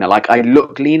looking leaner. Like, I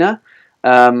look leaner.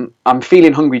 I'm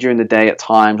feeling hungry during the day at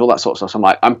times, all that sort of stuff. So I'm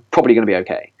like, I'm probably going to be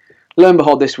okay. Lo and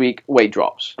behold, this week, weight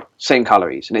drops. Same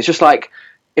calories. And it's just like,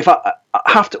 if I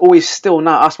have to always still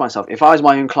now ask myself, if I was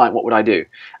my own client, what would I do?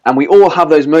 And we all have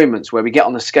those moments where we get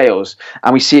on the scales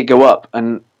and we see it go up,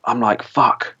 and I'm like,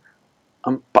 fuck.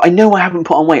 But I know I haven't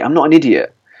put on weight. I'm not an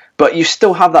idiot. But you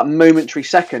still have that momentary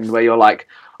second where you're like,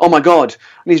 oh my God,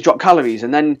 I need to drop calories.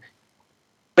 And then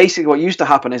basically what used to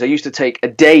happen is I used to take a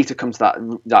day to come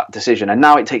to that decision. And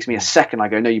now it takes me a second. I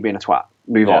go, no, you're being a twat.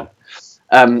 Move on.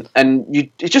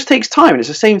 It just takes time. And it's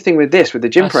the same thing with the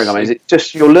gym program. Is it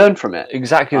just, you'll learn from it.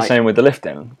 Exactly the same with the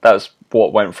lifting. That's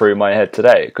what went through my head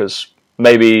today. Because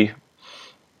maybe,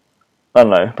 I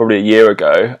don't know, probably a year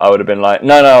ago, I would have been like,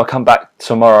 no, I'll come back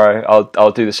tomorrow.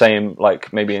 I'll do the same,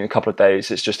 like maybe in a couple of days.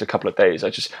 It's just a couple of days.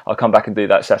 I'll come back and do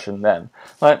that session then.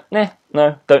 Like,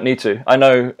 no, don't need to. I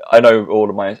know all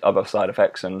of my other side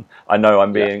effects, and I know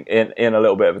I'm being in a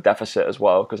little bit of a deficit as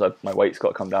well, because my weight's got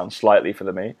to come down slightly for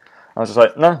the meet. I was just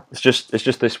like, no, it's just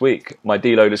this week. My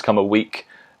deload has come a week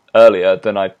earlier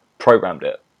than I programmed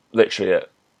it. Literally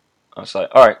it. I was like,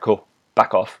 all right, cool.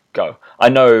 Back off, go. I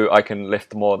know I can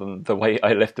lift more than the weight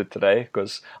I lifted today,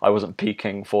 because I wasn't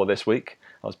peaking for this week.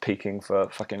 I was peaking for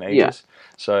fucking ages. Yeah.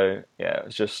 So, yeah,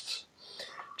 it's just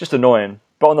annoying.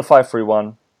 But on the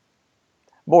 5-3-1,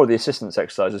 more of the assistance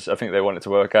exercises, I think they wanted to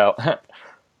work out.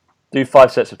 Do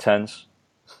 5 sets of 10s,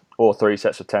 or 3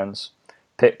 sets of 10s.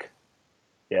 Pick,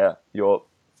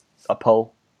 a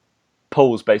pull.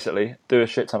 Pulls, basically. Do a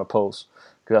shit ton of pulls,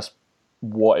 because that's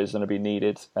what is going to be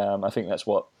needed. I think that's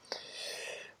what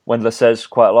Wendler says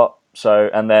quite a lot. So,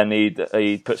 and then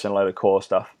he puts in a load of core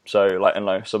stuff. So, like,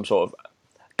 some sort of.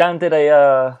 Dan did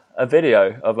a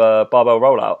video of a barbell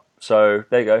rollout So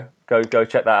there you go. Go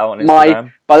check that out on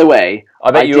Instagram. By the way,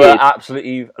 I bet you were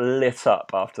absolutely lit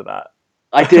up after that.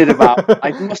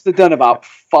 I must have done about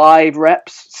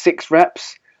 6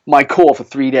 reps. My core for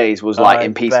 3 days was like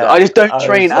in pieces. I just don't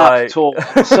train at all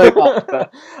so much.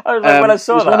 But, I was like, when I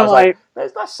saw that, I was like,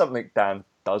 that's something Dan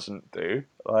doesn't do.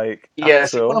 Like,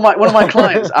 so one of my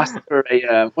clients asked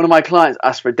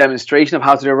for a demonstration of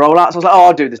how to do a rollout. So I was like,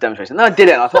 I'll do this demonstration. And then I did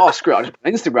it, and I thought, screw it, I'll just put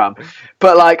it on Instagram.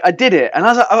 But like, I did it, and I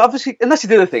was like, obviously, and that's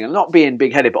the other thing. I'm not being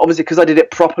big-headed, but obviously because I did it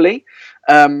properly,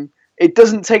 it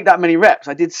doesn't take that many reps.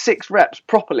 I did 6 reps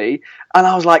properly, and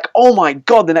I was like, oh my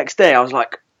god! The next day, I was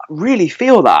like, I really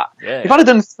feel that. Yeah. If I'd have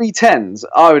done 3 10s,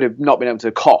 I would have not been able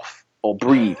to cough or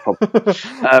breathe. Probably.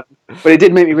 But it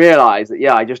did make me realise that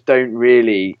I just don't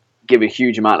really give a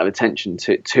huge amount of attention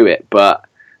to it. But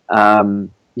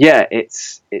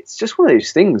it's just one of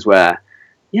those things where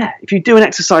if you do an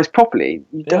exercise properly,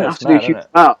 you don't have to do huge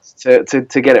amounts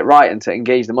to get it right and to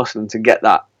engage the muscle and to get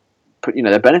that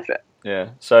their benefit. Yeah.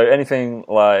 So anything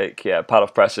like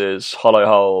pad-off presses, hollow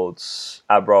holds,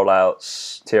 ab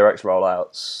rollouts, TRX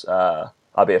rollouts,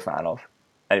 I'd be a fan of.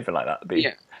 Anything like that would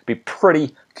be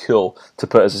pretty cool to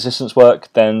put as assistance work.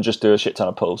 Then just do a shit ton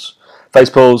of pulls,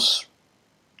 face pulls,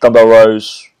 dumbbell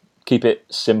rows. Keep it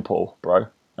simple, bro.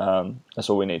 That's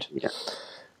all we need. Yeah.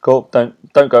 Cool. Don't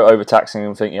go overtaxing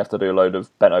and think you have to do a load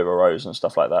of bent over rows and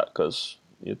stuff like that because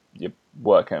you're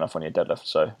working enough on your deadlift.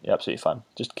 So you're absolutely fine.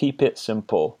 Just keep it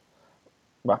simple.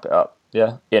 Wrap it up,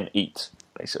 and eat,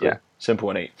 basically. Yeah. Simple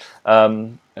and eat.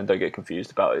 And don't get confused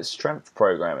about its strength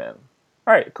programming.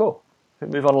 All right, cool.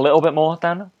 Move on a little bit more,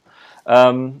 Dan.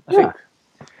 I think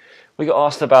we got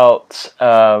asked about,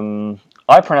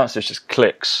 I pronounce this just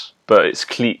clicks, but it's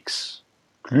cliques.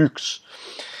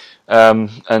 And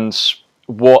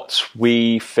what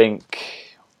we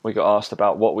think, we got asked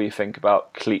about what we think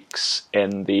about cliques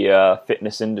in the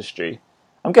fitness industry.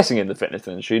 I'm guessing in the fitness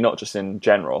industry, not just in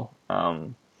general.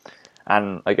 And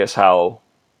I guess are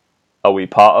we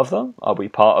part of them? Are we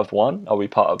part of one? Are we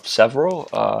part of several?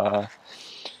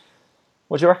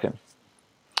 What do you reckon?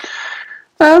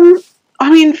 I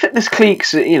mean, fitness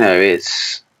cliques,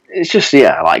 it's just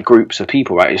like groups of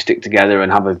people, right? Who stick together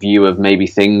and have a view of maybe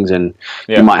things, and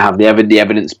you might have the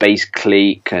evidence-based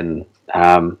clique and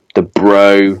the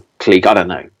bro clique, I don't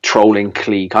know, trolling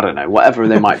clique, I don't know, whatever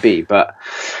they might be. But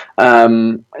I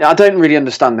don't really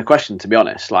understand the question, to be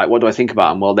honest. Like, what do I think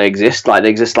about them? Well, they exist like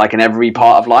in every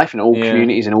part of life, in all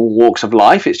communities, in all walks of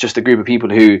life. It's just a group of people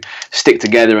who stick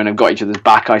together and have got each other's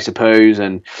back, I suppose.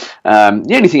 And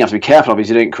the only thing you have to be careful of is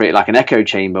you don't create like an echo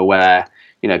chamber where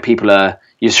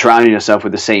you're surrounding yourself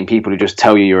with the same people who just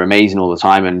tell you you're amazing all the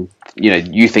time, and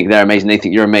you think they're amazing, they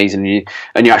think you're amazing,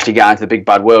 and you actually get out into the big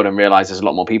bad world and realize there's a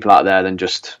lot more people out there than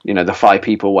just the 5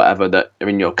 people whatever that are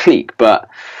in your clique. But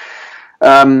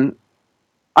I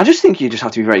just think you just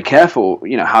have to be very careful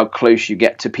how close you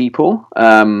get to people.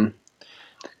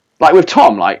 Like with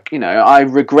Tom, I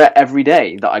regret every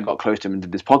day that I got close to him and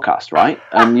did this podcast, right?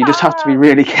 And you just have to be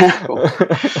really careful.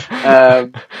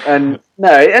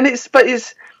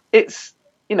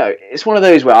 It's one of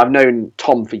those where I've known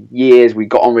Tom for years. We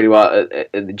got on really well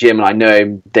at the gym, and I know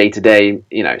him day to day.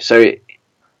 So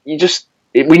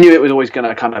we knew it was always going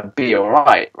to kind of be all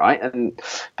right?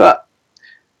 But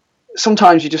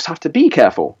sometimes you just have to be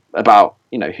careful about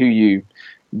who you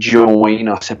join,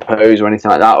 I suppose, or anything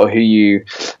like that, or who you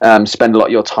spend a lot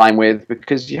of your time with,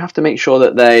 because you have to make sure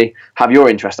that they have your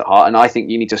interest at heart. And I think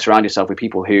you need to surround yourself with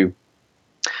people who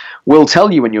will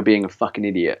tell you when you're being a fucking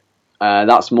idiot.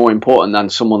 That's more important than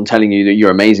someone telling you that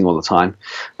you're amazing all the time.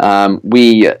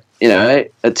 We,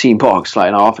 at Team Pox, like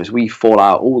in our office, we fall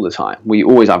out all the time. We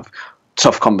always have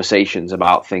tough conversations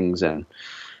about things, and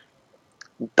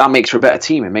that makes for a better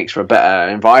team. It makes for a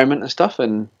better environment and stuff.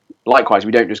 And likewise,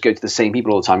 we don't just go to the same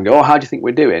people all the time and go, "Oh, how do you think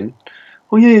we're doing?"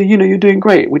 "Oh, yeah, you're doing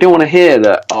great." We don't want to hear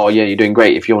that, "Oh, yeah, you're doing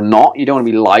great," if you're not. You don't want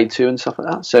to be lied to and stuff like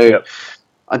that. So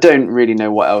I don't really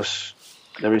know what else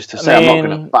there is to say. I'm not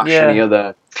going to bash any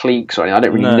other cliques or anything. I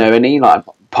don't really know any,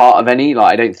 part of any.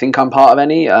 I don't think I'm part of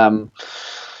any. I don't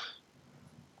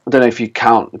know if you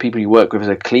count the people you work with as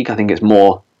a clique. I think it's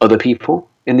more other people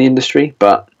in the industry.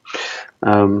 But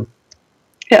there are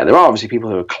obviously people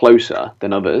who are closer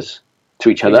than others to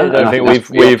each other. I think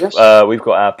we've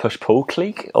got our push-pull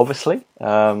clique, obviously.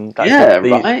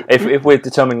 Right. If we're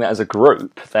determining that as a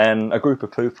group, then a group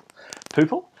of people.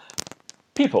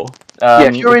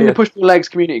 If you're in the Push Pull Legs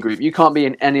community group, you can't be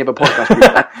in any other podcast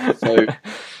group. So,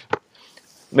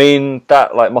 I mean,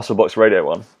 that Muscle Box Radio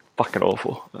one, fucking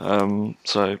awful.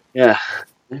 Yeah,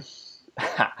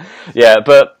 yeah,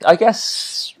 but I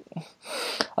guess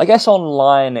I guess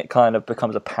online it kind of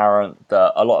becomes apparent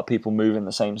that a lot of people move in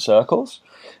the same circles,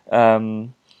 a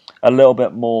little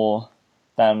bit more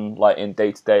than like in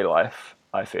day-to-day life,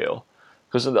 I feel.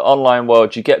 Because in the online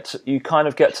world, you kind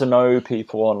of get to know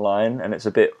people online, and it's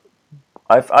a bit.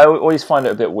 I always find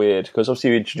it a bit weird because obviously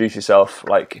you introduce yourself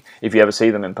like if you ever see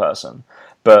them in person,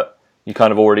 but you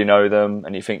kind of already know them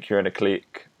and you think you're in a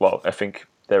clique. Well, I think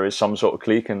there is some sort of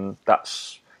clique, and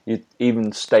that's you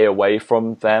even stay away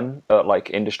from them at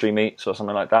like industry meets or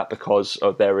something like that because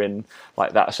of they're in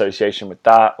like that association with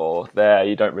that, or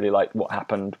you don't really like what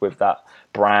happened with that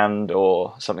brand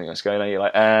or something that's going on. You're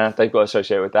like, they've got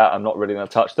associated with that, I'm not really going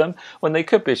to touch them, when they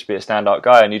could just be a standout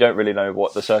guy, and you don't really know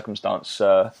what the circumstance,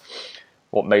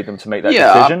 what made them to make that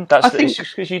decision. It's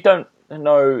just because you don't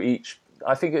know each.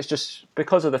 I think it's just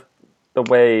because of the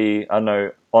way I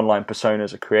know online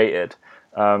personas are created.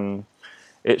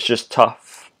 It's just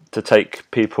tough to take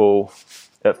people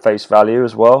at face value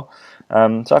as well.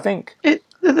 So I think if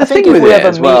we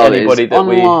ever meet anybody that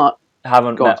we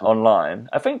haven't met online,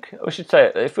 I think we should say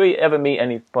it. If we ever meet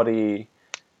anybody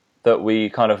that we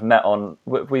kind of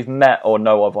we've met or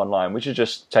know of online, we should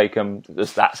just take them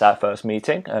as that's our first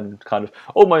meeting and kind of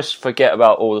almost forget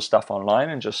about all the stuff online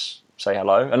and just say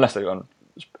hello,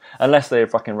 unless they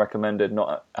fucking recommended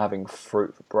not having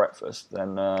fruit for breakfast,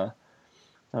 then all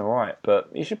right. But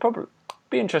you should probably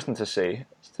be interesting to see.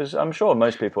 I'm sure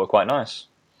most people are quite nice.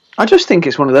 I just think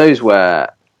it's one of those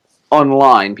where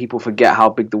online people forget how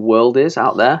big the world is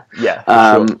out there. Yeah,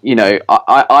 sure. You know,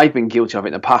 I've been guilty of it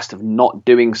in the past of not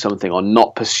doing something or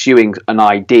not pursuing an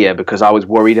idea because I was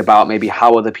worried about maybe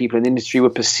how other people in the industry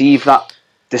would perceive that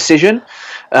decision.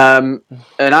 And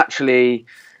actually,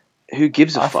 who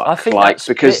gives a fuck? I think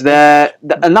because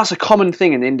and that's a common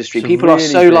thing in the industry. People are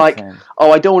so like,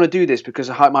 oh, I don't want to do this because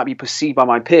of how it might be perceived by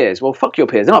my peers. Well, fuck your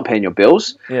peers. They're not paying your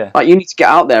bills. Yeah. Like, you need to get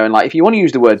out there and, like, if you want to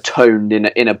use the word toned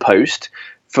in a post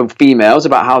from females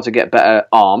about how to get better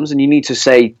arms, and you need to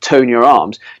say tone your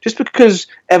arms, just because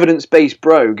evidence-based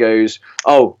bro goes,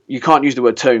 oh, you can't use the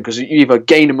word tone because you either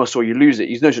gain a muscle or you lose it.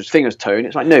 There's no such thing as tone.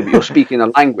 It's like, no, but you're speaking the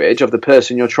language of the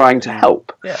person you're trying to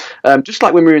help. Yeah. Just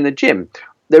like when we were in the gym.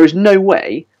 There is no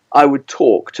way I would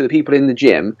talk to the people in the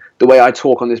gym the way I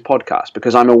talk on this podcast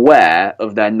because I'm aware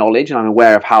of their knowledge and I'm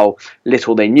aware of how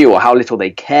little they knew or how little they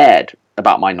cared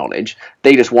about my knowledge.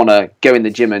 They just want to go in the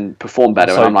gym and perform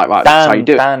better. So and I'm like, right, that's how you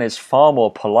do it. Dan is far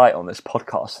more polite on this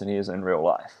podcast than he is in real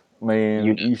life. I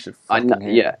mean, you should fucking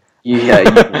hear.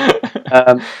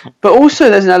 But also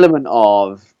there's an element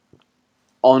of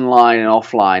online and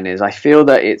offline is I feel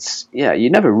that it's you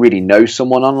never really know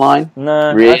someone online.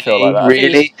 No, really, I feel like that.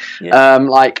 Really,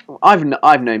 like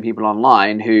I've known people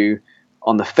online who,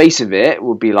 on the face of it,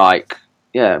 would be like,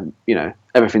 yeah, you know,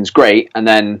 everything's great, and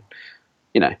then,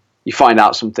 you know, you find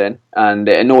out something and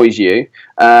it annoys you,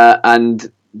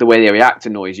 and the way they react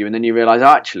annoys you, and then you realise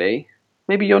actually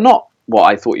maybe you're not what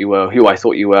I thought you were, who I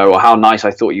thought you were, or how nice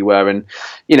I thought you were. And,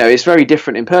 you know, it's very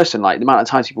different in person. Like, the amount of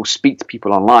times people speak to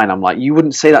people online, I'm like, you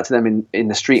wouldn't say that to them in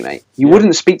the street, mate. You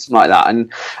wouldn't speak to them like that.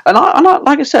 And I,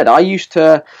 like I said, I used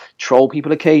to troll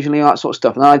people occasionally, all that sort of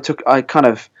stuff. And then I kind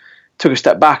of took a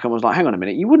step back and was like, hang on a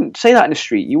minute, you wouldn't say that in the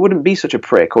street. You wouldn't be such a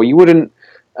prick, or you wouldn't,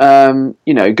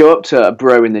 you know, go up to a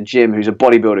bro in the gym who's a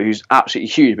bodybuilder who's absolutely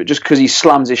huge, but just because he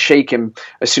slams his shake him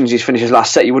as soon as he's finished his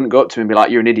last set, you wouldn't go up to him and be like,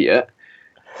 you're an idiot.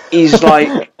 He's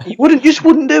like, you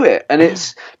wouldn't do it. And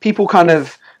it's, people kind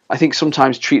of, I think,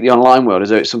 sometimes treat the online world as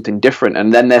though it's something different,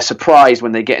 and then they're surprised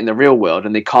when they get in the real world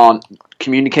and they can't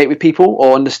communicate with people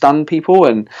or understand people.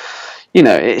 And, you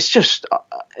know, it's just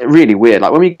really weird.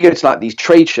 Like when we go to like these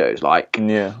trade shows, like when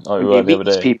you meet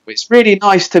these people, it's really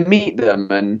nice to meet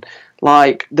them, and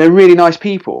like they're really nice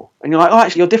people, and you're like, oh,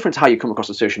 actually you're different to how you come across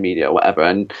on social media or whatever,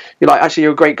 and you're like, actually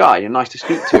you're a great guy, you're nice to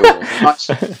speak to, or nice,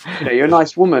 you know, you're a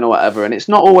nice woman or whatever. And it's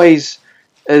not always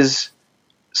as,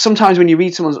 sometimes when you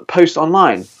read someone's post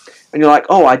online and you're like,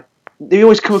 oh, they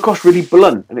always come across really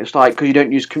blunt, and it's like because you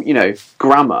don't use, you know,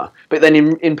 grammar, but then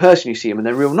in person you see them and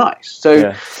they're real nice.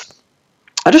 So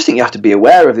I just think you have to be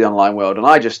aware of the online world, and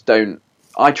I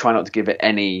try not to give it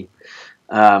any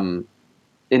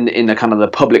in the kind of the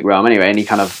public realm anyway, any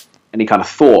kind of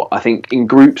thought. I think in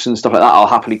groups and stuff like that, I'll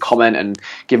happily comment and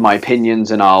give my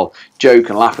opinions, and I'll joke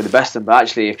and laugh with the best of them. But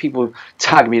actually, if people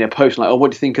tag me in a post like, oh,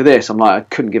 what do you think of this? I'm like, I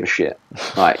couldn't give a shit.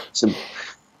 Like, so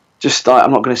just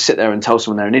I'm not going to sit there and tell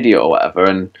someone they're an idiot or whatever.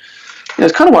 And you know,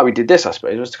 it's kind of why we did this, I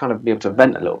suppose, was to kind of be able to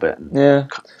vent a little bit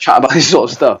and chat about this sort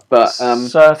of stuff. But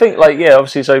so I think, like,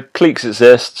 obviously, so cliques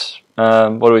exist.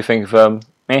 What do we think of them?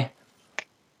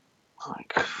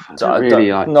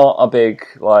 Not a big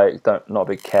not a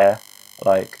big care.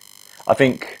 Like, I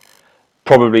think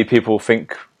probably people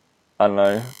think I don't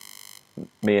know,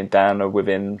 me and Dan are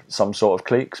within some sort of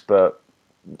cliques, but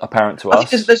apparent to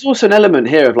us. There's also an element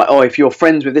here of like, oh, if you're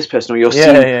friends with this person or you're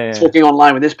seen talking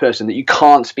online with this person, that you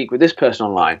can't speak with this person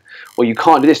online, or you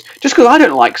can't do this. Just because I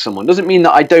don't like someone doesn't mean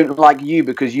that I don't like you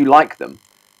because you like them.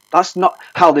 That's not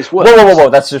how this works.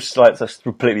 Whoa! That's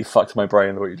completely fucked my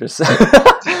brain. What you just said.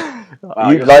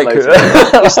 Wow, you like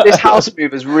this house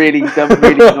move has really done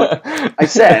really. I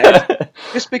said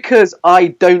just because I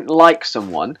don't like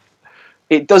someone,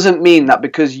 it doesn't mean that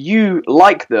because you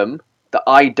like them that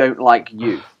I don't like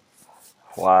you.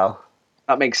 Wow.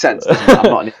 That makes sense, doesn't it? I'm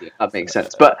not an idiot. That makes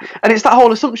sense. And it's that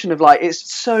whole assumption of like,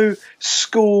 it's so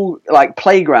school, like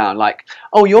playground, like,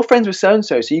 oh, you're friends with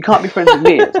so-and-so, so you can't be friends with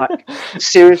me. It's like,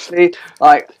 seriously?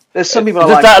 Like, there's some people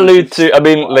Does that allude to, I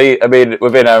mean,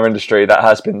 within our industry, that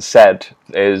has been said,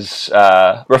 is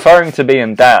referring to me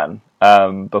and Dan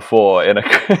before in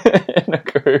a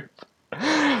group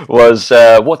was,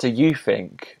 what do you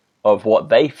think of what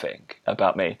they think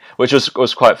about me, which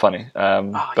was quite funny.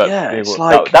 But yeah, it's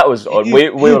like, that was odd. We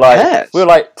were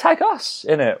like, tag us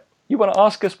in it. You want to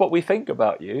ask us what we think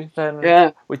about you,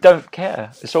 then we don't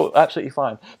care. It's all absolutely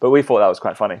fine. But we thought that was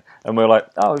quite funny, and we were like,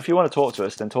 oh, if you want to talk to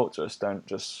us, then talk to us. Don't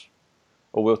just,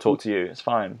 or we'll talk to you. It's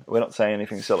fine. We're not saying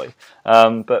anything silly.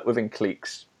 But within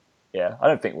cliques, I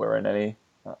don't think we're in any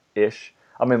ish.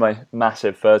 I'm in my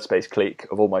massive third space clique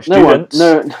of all my students.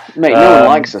 No one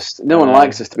likes us. No one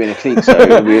likes us to be in a clique, so we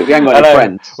haven't got any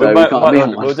friends. So we can't be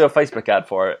in one. We'll do a Facebook ad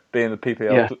for it, being the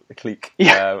PPL clique.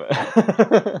 It'll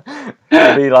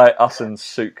be like us and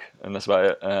Sook, and that's about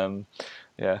it.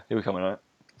 He'll be coming on it.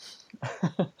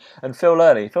 And Phil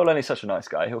Lerney's such a nice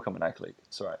guy. He'll come in our clique.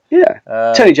 It's alright.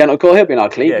 Yeah. Tony Gentlecore, he'll be in our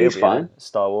clique. He's fine.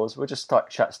 Star Wars. We'll just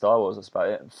chat Star Wars. That's about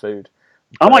it. And food.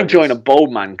 I might join a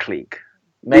Bold Man clique.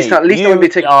 Mate, at least I won't be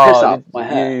taking piss out my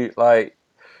hair. Like,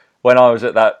 when I was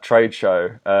at that trade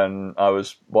show and I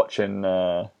was watching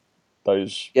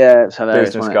those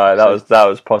business guy, that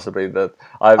was possibly the.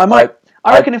 I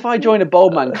reckon if I join a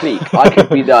Bold Man clique, I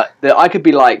could be I could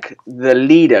be like the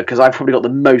leader because I've probably got the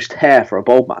most hair for a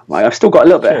bald man. Like, I've still got a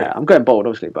little bit of hair. I'm going bald,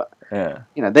 obviously, but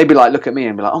they'd be like, look at me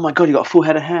and be like, oh my god, you got a full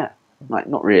head of hair. I'm like,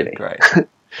 not really. Great.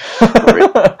 Not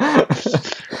really.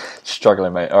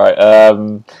 Struggling, mate. All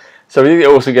right. So we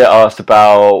also get asked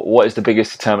about what is the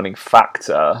biggest determining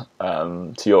factor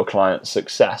to your client's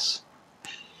success?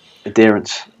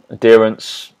 Adherence.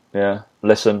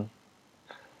 Listen.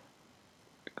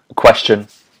 Question.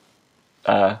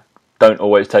 Don't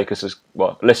always take us as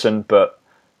listen, but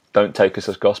don't take us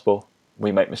as gospel.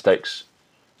 We make mistakes.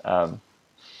 I'd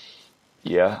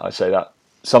say that.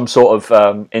 Some sort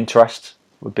of interest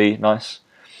would be nice.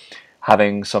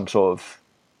 Having some sort of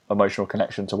emotional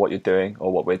connection to what you're doing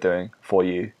or what we're doing for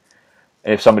you.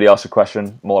 And if somebody asks a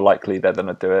question, more likely they're going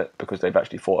to do it because they've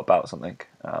actually thought about something,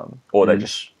 or they're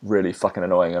just really fucking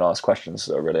annoying and ask questions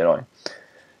that are really annoying.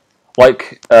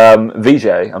 Like VJ,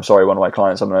 I'm sorry, one of my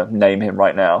clients, I'm going to name him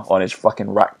right now, on his fucking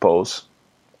rack pulls.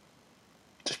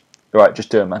 Just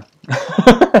do it, man.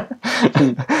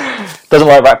 Doesn't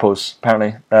like rack pulls,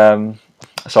 apparently.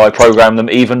 So I program them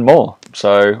even more.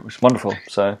 So it's wonderful.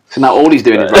 So now all he's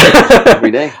doing is rack pulls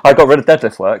every day. I got rid of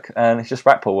deadlift work and it's just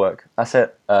rack pull work. That's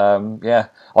it. On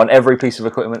every piece of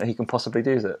equipment he can possibly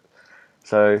use it.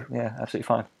 So absolutely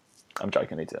fine. I'm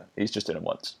joking. He's just doing it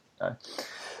once.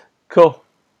 Cool.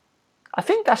 I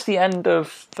think that's the end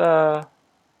of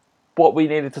what we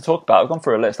needed to talk about. I've gone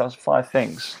through a list. That was 5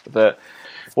 things. But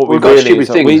what we've got stupid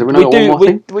things.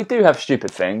 We do have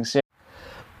stupid things. Yeah.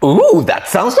 Ooh, that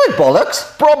sounds like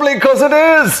bollocks. Probably because it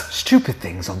is. Stupid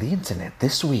things on the internet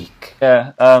this week.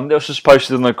 Yeah, it was just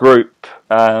posted in the group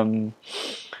a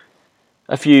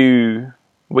few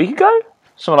weeks ago,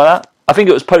 something like that. I think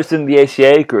it was posted in the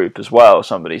ACA group as well,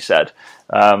 somebody said.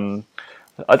 I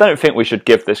don't think we should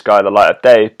give this guy the light of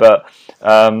day, but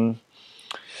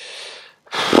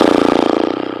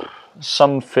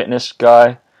some fitness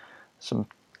guy, some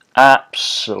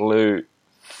absolute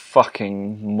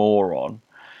fucking moron.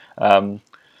 So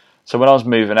when I was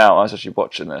moving out, I was actually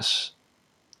watching this,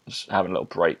 just having a little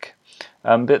break.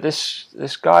 But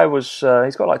this guy was,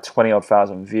 he's got like 20 odd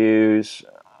thousand views,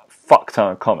 fuck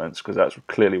ton of comments, because that's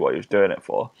clearly what he was doing it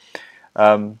for.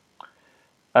 And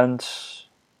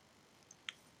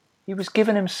he was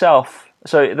giving himself,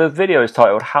 so the video is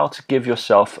titled "How to Give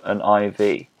Yourself an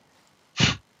IV."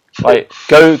 Like,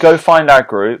 go find our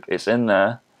group. It's in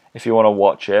there. If you want to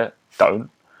watch it,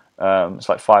 don't. It's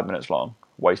like 5 minutes long.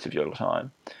 Waste of your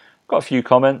time. Got a few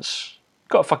comments.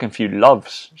 Got a fucking few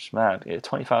loves. It's mad. Yeah,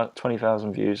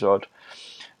 20,000 views odd.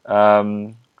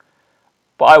 But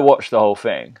I watched the whole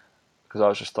thing because I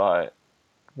was just like,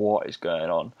 what is going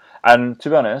on? And to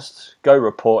be honest, go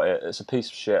report it. It's a piece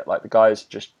of shit. Like, the guy's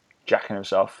just jacking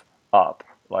himself up,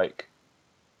 like,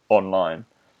 online.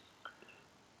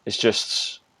 It's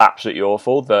just absolutely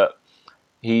awful that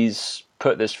he's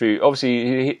put this through.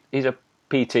 Obviously, he's a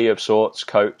PT of sorts,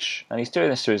 coach, and he's doing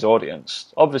this to his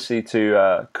audience, obviously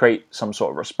to create some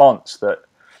sort of response that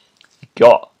he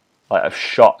got, like, of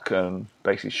shock and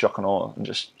basically shock and awe and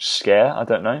just scare. I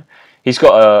don't know. He's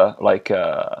got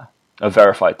a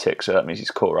verified tick, so that means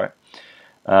he's cool, right?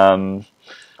 But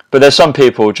there's some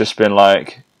people just been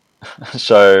like,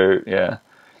 so yeah.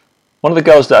 One of the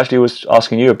girls that actually was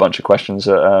asking you a bunch of questions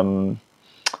at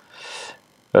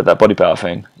that body power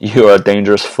thing. You are a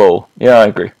dangerous fool. Yeah, I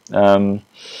agree.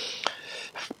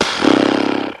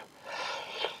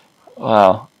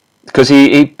 Wow. Because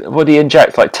he would he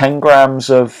inject like 10 grams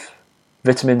of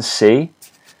vitamin C?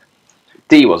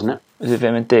 D, wasn't it? Is it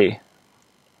vitamin D?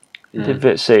 He did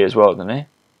Vit C as well, didn't he?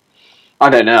 I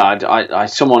don't know.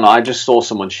 I just saw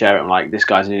someone share it. And like, this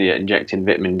guy's an idiot injecting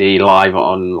vitamin D live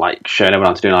on, like, showing everyone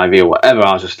how to do an IV or whatever.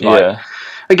 I was just like, Yeah.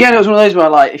 Again, it was one of those where,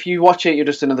 like, if you watch it, you're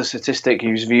just another statistic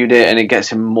who's viewed it, and it gets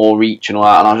him more reach and all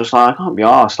that. And I was just like, I can't be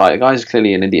arsed. Like, the guy's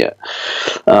clearly an idiot.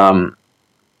 Yeah,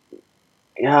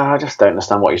 I just don't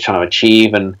understand what he's trying to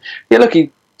achieve. And yeah, look,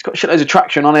 he's got shitloads of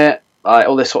traction on it, like,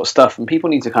 all this sort of stuff. And people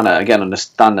need to kind of, again,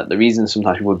 understand that the reason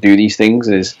sometimes people do these things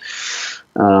is,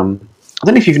 I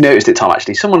don't know if you've noticed it, Tom.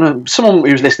 Actually, someone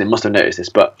who's listening must have noticed this,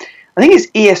 but I think it's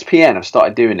ESPN have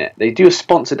started doing it. They do a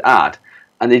sponsored ad,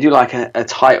 and they do like a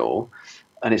title,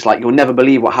 and it's like, "You'll never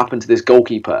believe what happened to this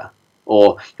goalkeeper,"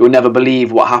 or "You'll never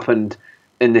believe what happened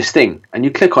in this thing." And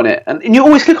you click on it, and you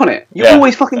always click on it. You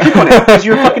always fucking click on it because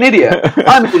you're a fucking idiot.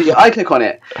 I'm an idiot. I click on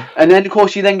it, and then of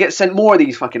course you then get sent more of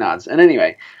these fucking ads. And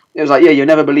anyway, it was like, yeah, you'll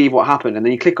never believe what happened, and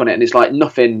then you click on it, and it's like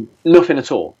nothing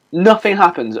at all. Nothing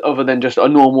happens other than just a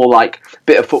normal, like,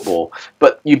 bit of football.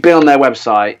 But you've been on their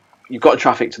website, you've got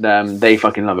traffic to them, they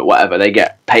fucking love it, whatever. They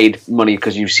get paid money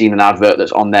because you've seen an advert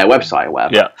that's on their website or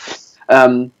whatever. Yeah.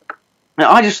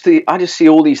 I just see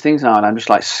all these things now, and I'm just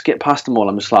like, skip past them all.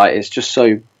 I'm just like, it's just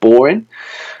so boring.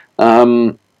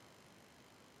 And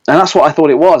that's what I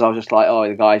thought it was. I was just like, oh,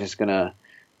 the guy's just gonna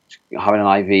having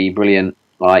an IV, brilliant.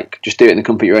 Like, just do it in the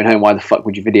comfort of your own home. Why the fuck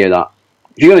would you video that?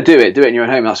 If you're going to do it in your own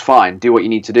home, that's fine. Do what you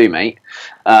need to do, mate.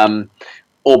 Or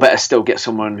better still, get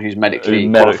someone who's medically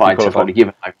qualified to probably give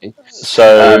an IV.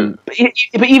 So, but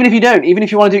even if you don't, even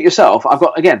if you want to do it yourself,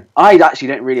 I actually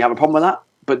don't really have a problem with that.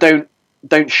 But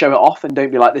don't show it off, and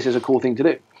don't be like, this is a cool thing to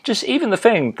do. just even the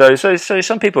thing though. So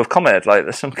some people have commented, like,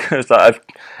 there's some guys that I've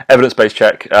evidence-based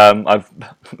check. I've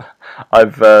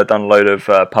done a load of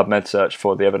PubMed search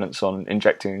for the evidence on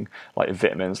injecting like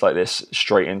vitamins like this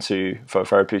straight into for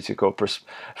therapeutic or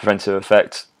preventive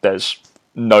effect. There's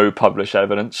no published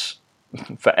evidence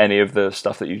for any of the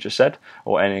stuff that you just said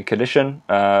or any condition.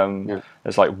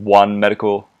 There's like one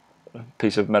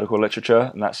piece of medical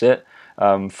literature, and that's it,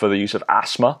 for the use of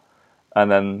asthma. And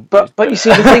then, but you see,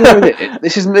 the thing with it,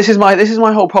 this is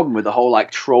my whole problem with the whole like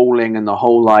trolling and the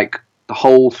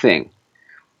whole thing.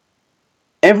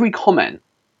 Every comment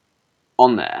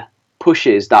on there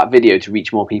pushes that video to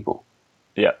reach more people.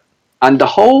 Yeah. And the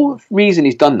whole reason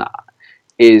he's done that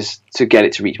is to get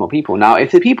it to reach more people. Now,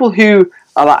 if the people who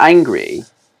are like angry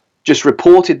just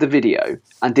reported the video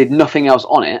and did nothing else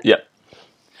on it, yeah,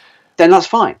 then that's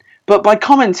fine. But by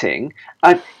commenting,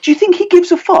 do you think he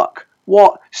gives a fuck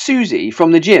what Susie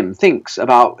from the gym thinks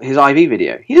about his IV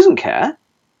video? He doesn't care.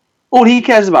 All he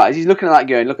cares about is he's looking at that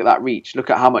going, look at that reach, look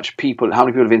at how many people have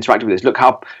interacted with this, look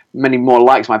how many more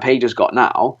likes my page has got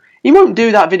now. He won't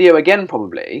do that video again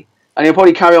probably, and he'll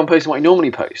probably carry on posting what he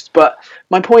normally posts. But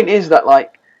my point is that,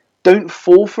 like, don't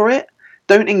fall for it.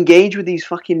 Don't engage with these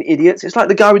fucking idiots. It's like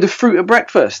the guy with the fruit at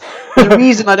breakfast. The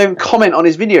reason I don't comment on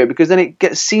his video, because then it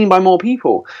gets seen by more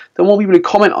people. The more people who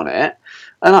comment on it.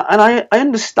 And I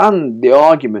understand the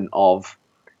argument of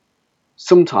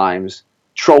sometimes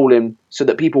trolling so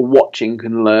that people watching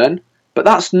can learn, but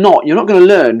you're not going to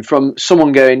learn from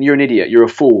someone going, you're an idiot, you're a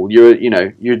fool, you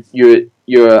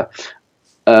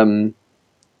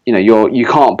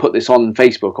can't put this on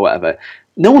Facebook or whatever.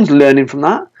 No one's learning from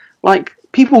that. Like,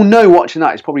 people know watching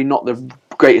that is probably not the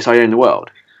greatest idea in the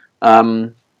world.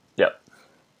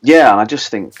 Yeah, and I just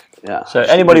think, So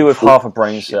anybody with half a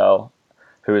brain cell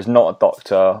who is not a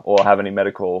doctor or have any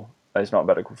is not a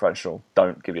medical professional,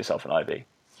 don't give yourself an IV.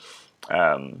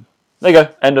 There you go.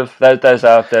 End of. There's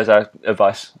our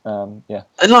advice. Yeah.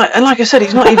 And like I said,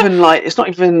 he's not even like, it's not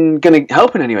even going to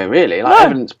help in any way, really. Like,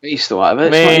 evidence based or whatever.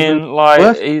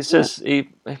 He says he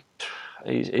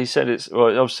said it's,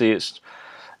 well, obviously it's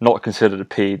not considered a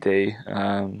PED.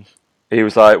 he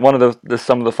was like, one of the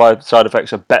some of the 5 side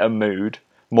effects are better mood,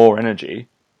 more energy.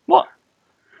 What?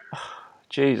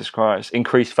 Jesus Christ!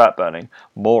 Increased fat burning,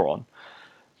 moron,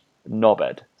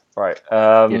 knobhead. Right.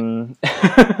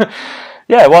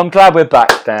 Yeah. Well, I'm glad we're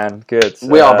back, Dan. Good.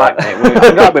 We are back, mate.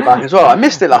 I'm glad we're back as well. I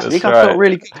missed it last week. I felt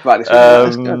really good about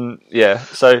this week. Yeah.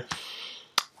 So I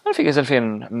don't think there's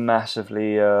anything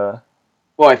massively.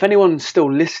 Well, if anyone's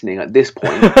still listening at this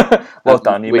point, well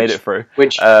done, you made it through.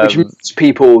 Which most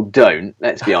people don't,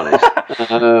 let's be honest,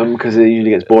 because it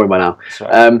usually gets boring by now.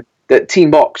 Right. That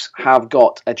Team Box have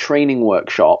got a training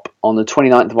workshop on the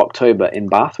 29th of October in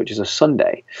Bath, which is a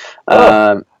Sunday.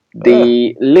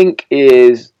 The link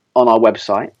is on our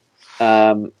website.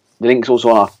 The link's also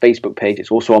on our Facebook page.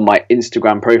 It's also on my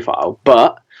Instagram profile.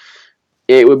 But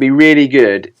it would be really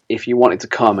good if you wanted to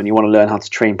come and you want to learn how to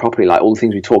train properly, like all the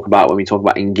things we talk about when we talk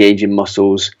about engaging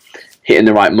muscles, hitting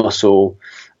the right muscle,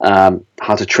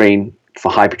 how to train for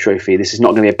hypertrophy. This is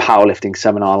not going to be a powerlifting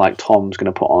seminar like Tom's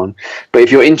going to put on. But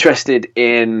if you're interested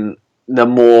in the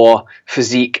more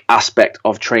physique aspect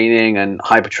of training and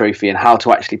hypertrophy and how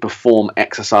to actually perform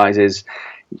exercises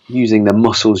using the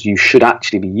muscles you should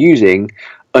actually be using,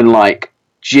 unlike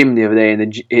Jim the other day in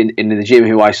the gym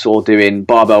who I saw doing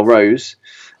barbell rows,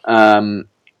 and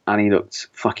he looked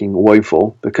fucking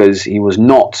woeful because he was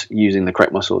not using the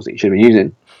correct muscles that he should have been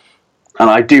using. And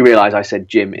I do realise I said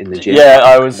Jim in the gym. Yeah,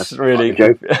 I was really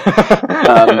joke.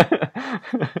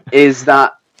 Is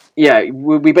that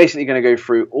we're basically going to go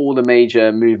through all the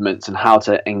major movements and how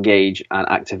to engage and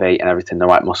activate and everything the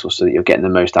right muscles so that you're getting the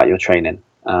most out of your training.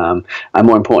 And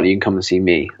more importantly, you can come and see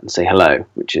me and say hello,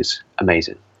 which is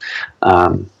amazing.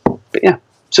 But yeah,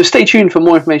 so stay tuned for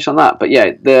more information on that. But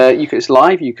yeah, it's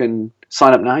live. You can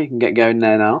sign up now. You can get going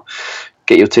there now.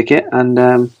 Get your ticket, and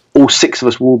all 6 of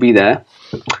us will be there.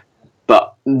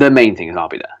 But the main thing is I'll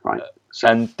be there, right? So,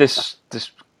 and this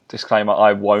disclaimer,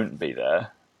 I won't be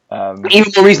there.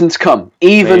 Even more reason to come.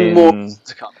 More reason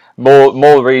to come.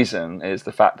 More reason is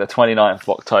the fact that 29th of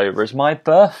October is my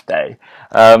birthday.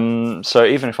 So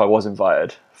even if I was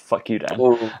invited, fuck you, Dan.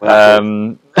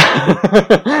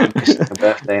 It's a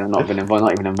birthday and I've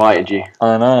not even invited you.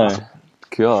 I know.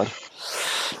 God.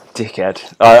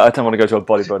 Dickhead. I don't want to go to a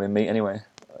bodybuilding meet anyway.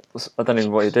 I don't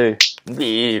even know what you do.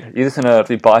 You're just going to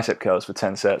do bicep curls for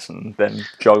 10 sets and then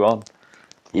jog on.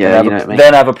 Yeah,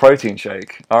 then have a protein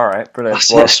shake. All right, brilliant.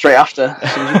 Well, straight after.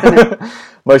 As soon as you finish.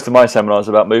 Most of my seminars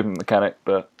are about movement mechanic,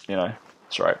 but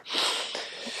it's right.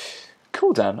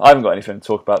 Cool, Dan. I haven't got anything to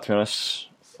talk about, to be honest.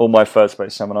 All my third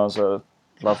space seminars are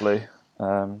lovely.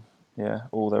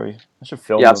 All very. I should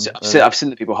film them. I've seen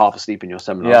the people half asleep in your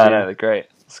seminars. Yeah, I know, they're great.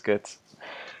 It's good.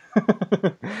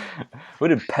 We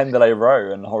did pendulum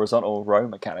row and horizontal row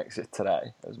mechanics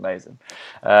today. It was amazing.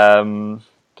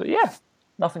 But yeah,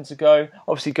 nothing to go.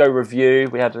 Obviously, go review.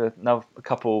 We had a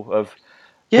couple of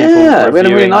we had a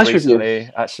really nice recently.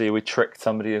 review. Actually, we tricked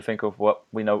somebody to think of what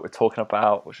we know what we're talking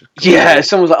about, which is cool.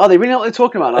 Someone was like, "Oh, they really know what they're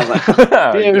talking about." And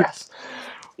I was like,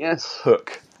 yes,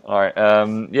 hook." All right,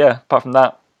 apart from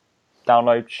that,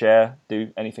 download, share,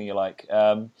 do anything you like,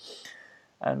 and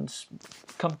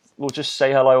come. We'll just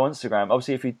say hello on Instagram.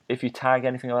 Obviously, if you tag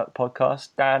anything about the podcast,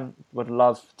 Dan would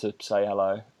love to say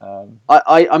hello.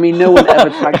 I mean, no one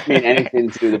ever tags me in anything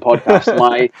to do with the podcast.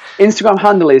 My Instagram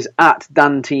handle is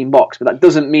 @DanTeamBox, but that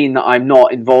doesn't mean that I'm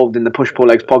not involved in the Push Pull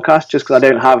Legs podcast just because I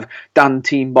don't have Dan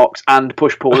Team Box and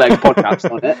Push Pull Legs podcast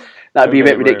on it. That'd be a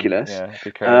bit ridiculous. Yeah, it'd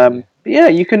be crazy. But yeah,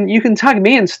 you can tag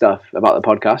me and stuff about the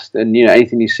podcast and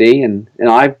anything you see, and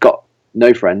I've got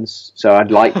no friends, so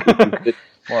I'd like if you could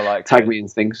more like tag me in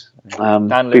things.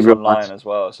 Dan lives online as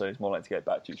well, so he's more likely to get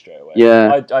back to you straight away.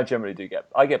 Yeah, I generally do get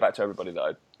back to everybody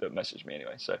that message me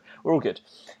anyway, so we're all good.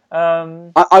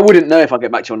 I wouldn't know if I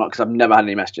get back to you or not because I've never had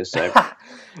any messages. So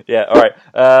yeah, all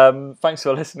right. Thanks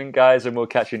for listening, guys, and we'll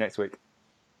catch you next week.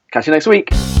 Catch you next week.